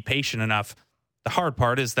can be patient enough. The hard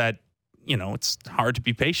part is that, it's hard to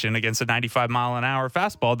be patient against a 95-mile-an-hour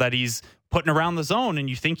fastball that he's putting around the zone and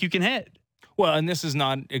you think you can hit. Well, and this is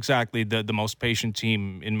not exactly the most patient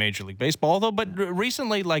team in Major League Baseball, though. But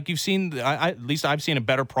recently, like you've seen, at least I've seen a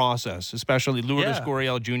better process, especially Lourdes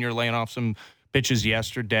Gurriel Jr. laying off some pitches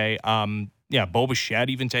yesterday. Bo Bichette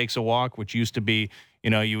even takes a walk, which used to be,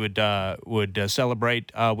 you would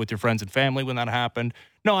celebrate with your friends and family when that happened.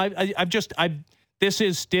 No, this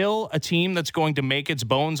is still a team that's going to make its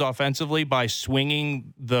bones offensively by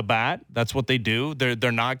swinging the bat. That's what they do.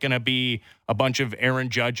 They're not going to be a bunch of Aaron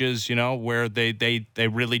Judges, where they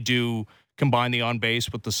really do combine the on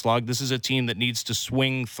base with the slug. This is a team that needs to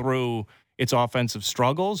swing through its offensive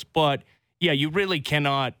struggles. But yeah, you really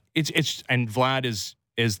cannot. And Vlad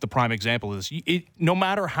is the prime example of this. No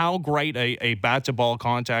matter how great a bat to ball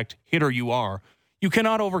contact hitter you are, you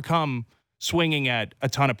cannot overcome swinging at a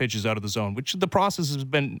ton of pitches out of the zone, which the process has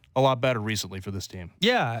been a lot better recently for this team.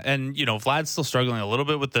 Yeah, and, Vlad's still struggling a little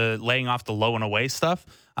bit with the laying off the low and away stuff,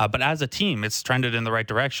 but as a team, it's trended in the right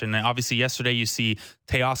direction. And obviously, yesterday you see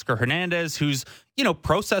Teoscar Hernandez, whose,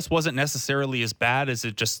 process wasn't necessarily as bad as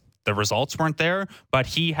it just the results weren't there, but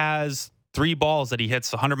he has 3 balls that he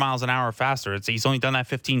hits 100 miles an hour faster. He's only done that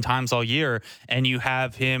 15 times all year, and you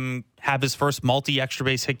have him have his first multi-extra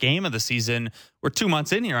base hit game of the season. We're 2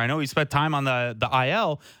 months in here. I know he spent time on the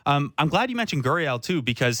IL. I'm glad you mentioned Gurriel, too,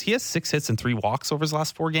 because he has 6 hits and 3 walks over his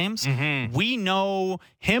last 4 games. Mm-hmm. We know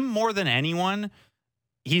him more than anyone.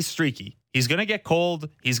 He's streaky. He's going to get cold.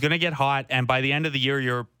 He's going to get hot. And by the end of the year,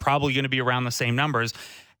 you're probably going to be around the same numbers.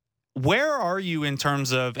 Where are you in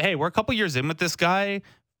terms of, hey, we're a couple years in with this guy.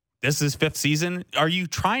 This is 5th season. Are you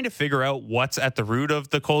trying to figure out what's at the root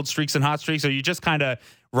of the cold streaks and hot streaks? Or are you just kind of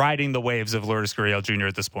riding the waves of Lourdes Gurriel Jr.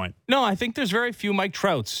 at this point? No, I think there's very few Mike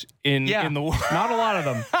Trouts in the world. Not a lot of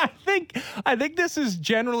them. I think this is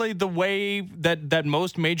generally the way that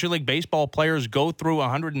most Major League Baseball players go through a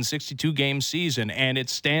 162-game season, and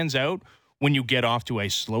it stands out when you get off to a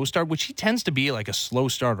slow start, which he tends to be like a slow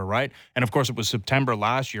starter, right? And of course, it was September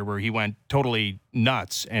last year where he went totally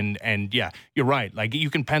nuts. And yeah, you're right. Like you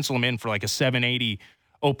can pencil him in for like a 780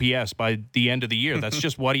 OPS by the end of the year. That's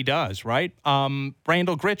just what he does, right?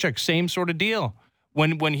 Randall Grichuk, same sort of deal.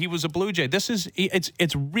 When he was a Blue Jay,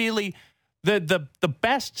 it's really the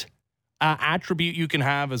best attribute you can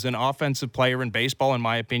have as an offensive player in baseball, in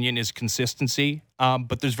my opinion, is consistency.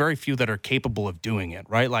 But there's very few that are capable of doing it,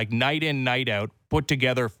 right? Like night in, night out, put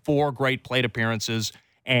together 4 great plate appearances,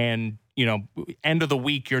 and, end of the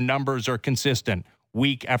week, your numbers are consistent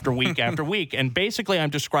week after week after week. And basically,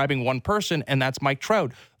 I'm describing one person, and that's Mike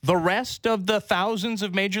Trout. The rest of the thousands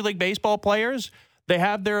of Major League Baseball players, they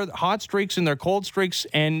have their hot streaks and their cold streaks,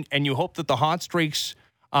 and you hope that the hot streaks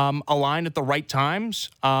align at the right times.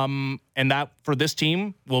 And that for this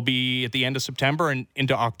team will be at the end of September and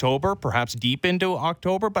into October, perhaps deep into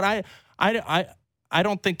October. But I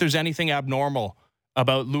don't think there's anything abnormal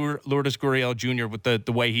about Lourdes Gurriel Jr. with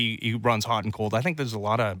the way he runs hot and cold. I think there's a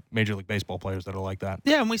lot of Major League Baseball players that are like that.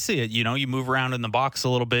 Yeah, and we see it. You move around in the box a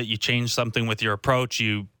little bit. You change something with your approach.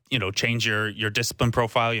 You change your discipline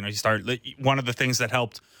profile. You start. One of the things that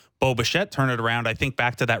helped Bo Bichette turn it around, I think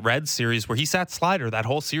back to that Reds series where he sat slider that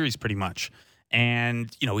whole series pretty much.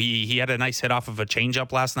 And, he had a nice hit off of a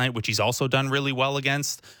changeup last night, which he's also done really well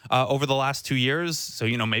against over the last 2 years. So,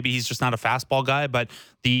 maybe he's just not a fastball guy, but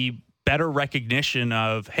the better recognition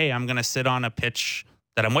of, hey, I'm going to sit on a pitch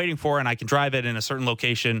that I'm waiting for and I can drive it in a certain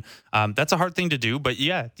location. That's a hard thing to do, but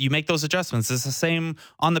yeah, you make those adjustments. It's the same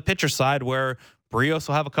on the pitcher side where Barrios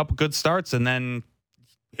will have a couple good starts and then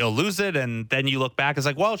he'll lose it, and then you look back, it's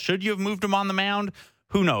like, well, should you have moved him on the mound?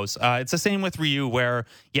 Who knows? It's the same with Ryu where,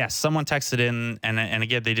 yes, someone texted in, and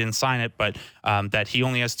again, they didn't sign it, but that he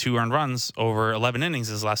only has 2 earned runs over 11 innings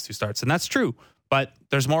his last 2 starts. And that's true, but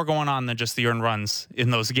there's more going on than just the earned runs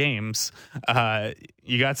in those games.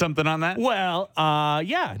 You got something on that? Well,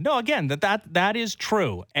 yeah. No, again, that is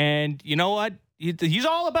true. And you know what? He's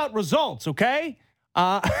all about results, okay?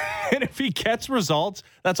 And if he gets results,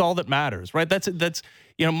 that's all that matters, right? That's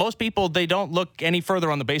most people, they don't look any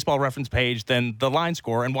further on the Baseball Reference page than the line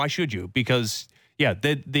score. And why should you? Because, Yeah,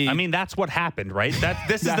 I mean, that's what happened, right?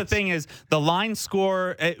 This is the thing is the line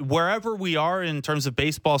score, wherever we are in terms of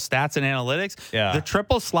baseball stats and analytics, the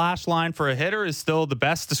triple slash line for a hitter is still the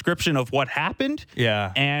best description of what happened.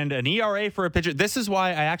 Yeah. And an ERA for a pitcher. This is why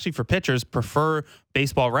I actually, for pitchers, prefer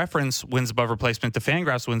Baseball Reference wins above replacement to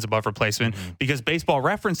Fangraphs wins above replacement because Baseball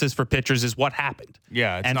References for pitchers is what happened.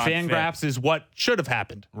 Yeah. And Fangraphs is what should have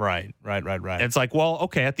happened. Right. It's like, well,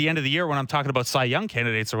 okay, at the end of the year when I'm talking about Cy Young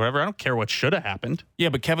candidates or whatever, I don't care what should have happened. Yeah,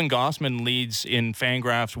 but Kevin Gossman leads in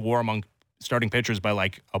Fangraphs WAR among starting pitchers by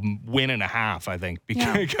like a win and a half, I think,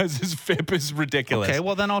 because his FIP is ridiculous. Okay,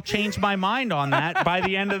 well then I'll change my mind on that by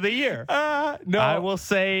the end of the year. No, I will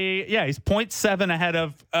say, he's 0.7 ahead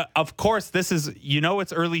of course, this is,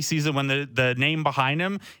 it's early season when the name behind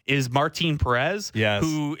him is Martin Perez,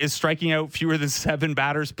 who is striking out fewer than 7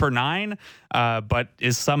 batters per 9, but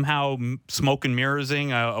is somehow smoke and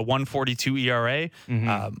mirroring a 1.42 ERA.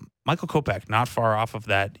 Michael Kopech, not far off of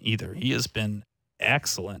that either. He has been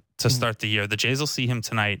excellent to start the year. The Jays will see him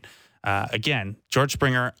tonight. Again, George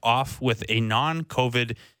Springer off with a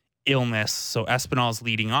non-COVID illness. So Espinal's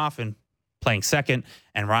leading off and playing second,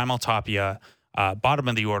 and Raimel Tapia, bottom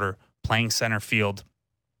of the order, playing center field.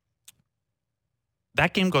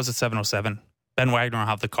 That game goes at 7:07. Ben Wagner will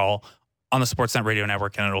have the call on the Sportsnet Radio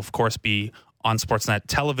Network, and it'll, of course, be on Sportsnet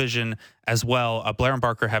Television as well. Blair and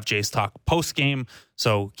Barker have Jays Talk post-game,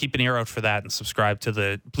 so keep an ear out for that and subscribe to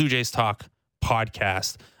the Blue Jays Talk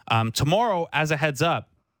podcast. Tomorrow, as a heads up,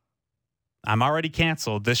 I'm already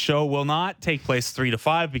canceled. This show will not take place 3 to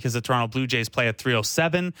 5 because the Toronto Blue Jays play at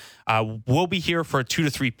 3:07. We'll be here for a 2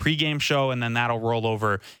 to 3 pregame show, and then that'll roll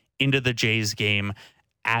over into the Jays game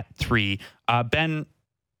at 3. Ben,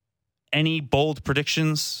 any bold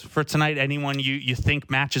predictions for tonight? Anyone you think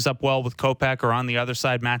matches up well with Kopech or on the other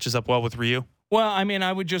side matches up well with Ryu? Well, I mean,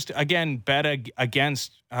 I would just, again, bet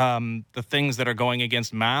against the things that are going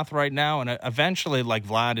against math right now. And eventually, like,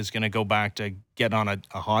 Vlad is going to go back to get on a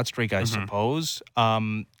hot streak, I suppose.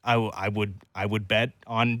 I would bet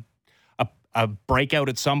on a breakout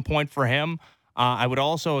at some point for him. I would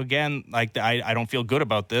also, again, like, I don't feel good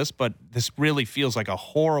about this, but this really feels like a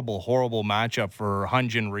horrible, horrible matchup for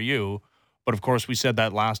Hyun-Jin Ryu. But, of course, we said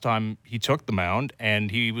that last time he took the mound, and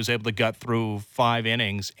he was able to gut through 5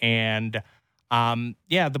 innings. And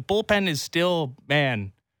the bullpen is still,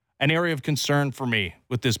 an area of concern for me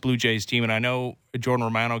with this Blue Jays team. And I know Jordan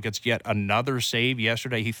Romano gets yet another save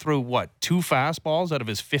yesterday. He threw, 2 fastballs out of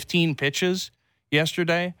his 15 pitches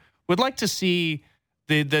yesterday? Would like to see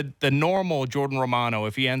the normal Jordan Romano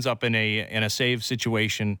if he ends up in a save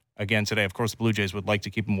situation again today. Of course, the Blue Jays would like to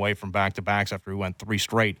keep him away from back-to-backs after he went 3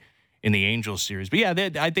 straight in the Angels series.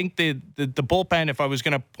 But, I think the bullpen, if I was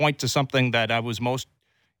going to point to something that I was most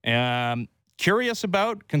curious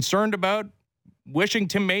about, concerned about, wishing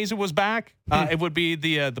Tim Mesa was back, it would be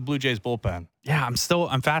the Blue Jays bullpen. Yeah,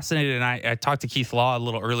 I'm fascinated, and I talked to Keith Law a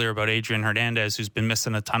little earlier about Adrian Hernandez, who's been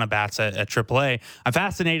missing a ton of bats at AAA. I'm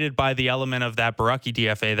fascinated by the element of that Baraki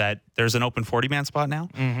DFA that there's an open 40-man spot now.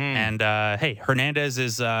 And, hey, Hernandez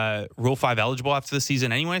is Rule 5 eligible after the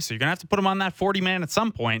season anyway, so you're going to have to put him on that 40-man at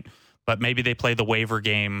some point, but maybe they play the waiver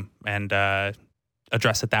game and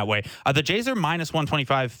address it that way. The Jays are minus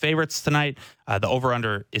 125 favorites tonight. The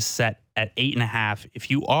over-under is set at 8.5.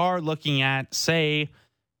 If you are looking at, say,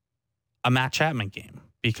 a Matt Chapman game,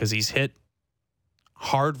 because he's hit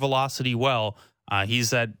hard velocity well,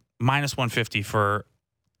 he's at minus 150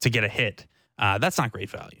 to get a hit. That's not great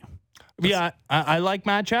value. I like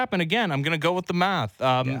Matt Chapman. Again, I'm going to go with the math.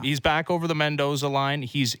 He's back over the Mendoza line.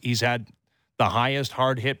 He's had the highest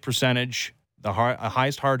hard hit percentage, the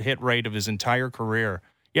highest hard hit rate of his entire career.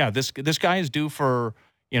 Yeah, this guy is due for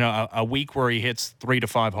a week where he hits 3 to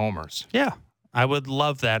 5 homers. Yeah, I would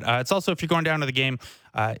love that. It's also, if you're going down to the game,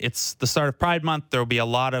 it's the start of Pride Month. There will be a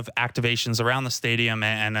lot of activations around the stadium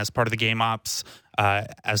and as part of the game ops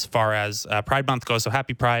as far as Pride Month goes. So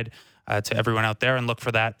happy Pride to everyone out there, and look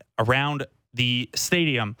for that around the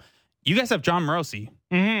stadium. You guys have John Morosi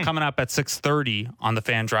coming up at 6:30 on the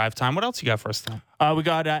Fan Drive Time. What else you got for us tonight? We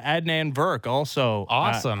got Adnan Virk also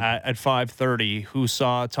awesome at 5:30, who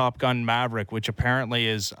saw Top Gun Maverick, which apparently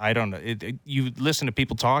is, I don't know, you listen to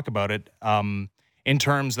people talk about it in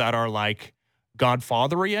terms that are like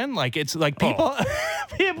Godfatherian, like it's like people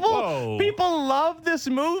people love this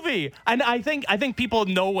movie, and I think people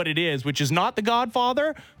know what it is, which is not The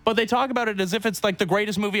Godfather, but they talk about it as if it's like the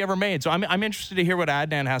greatest movie ever made. So I'm interested to hear what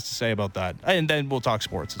Adnan has to say about that, and then we'll talk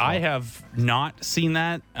sports as well. I have not seen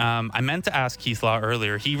that. I meant to ask Keith Law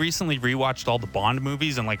earlier. He recently rewatched all the Bond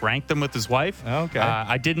movies and like ranked them with his wife. Okay.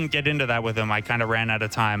 I didn't get into that with him. I kind of ran out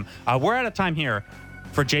of time. We're out of time here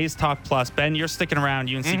for Jays Talk Plus. Ben, you're sticking around.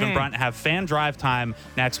 You and Stephen Brunt have Fan Drive Time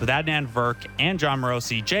next with Adnan Virk and John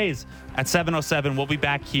Morosi. Jays at 7:07. We'll be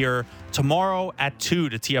back here tomorrow at 2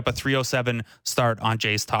 to tee up a 3:07 start on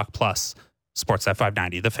Jays Talk Plus. Sportsnet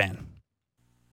 590, The Fan.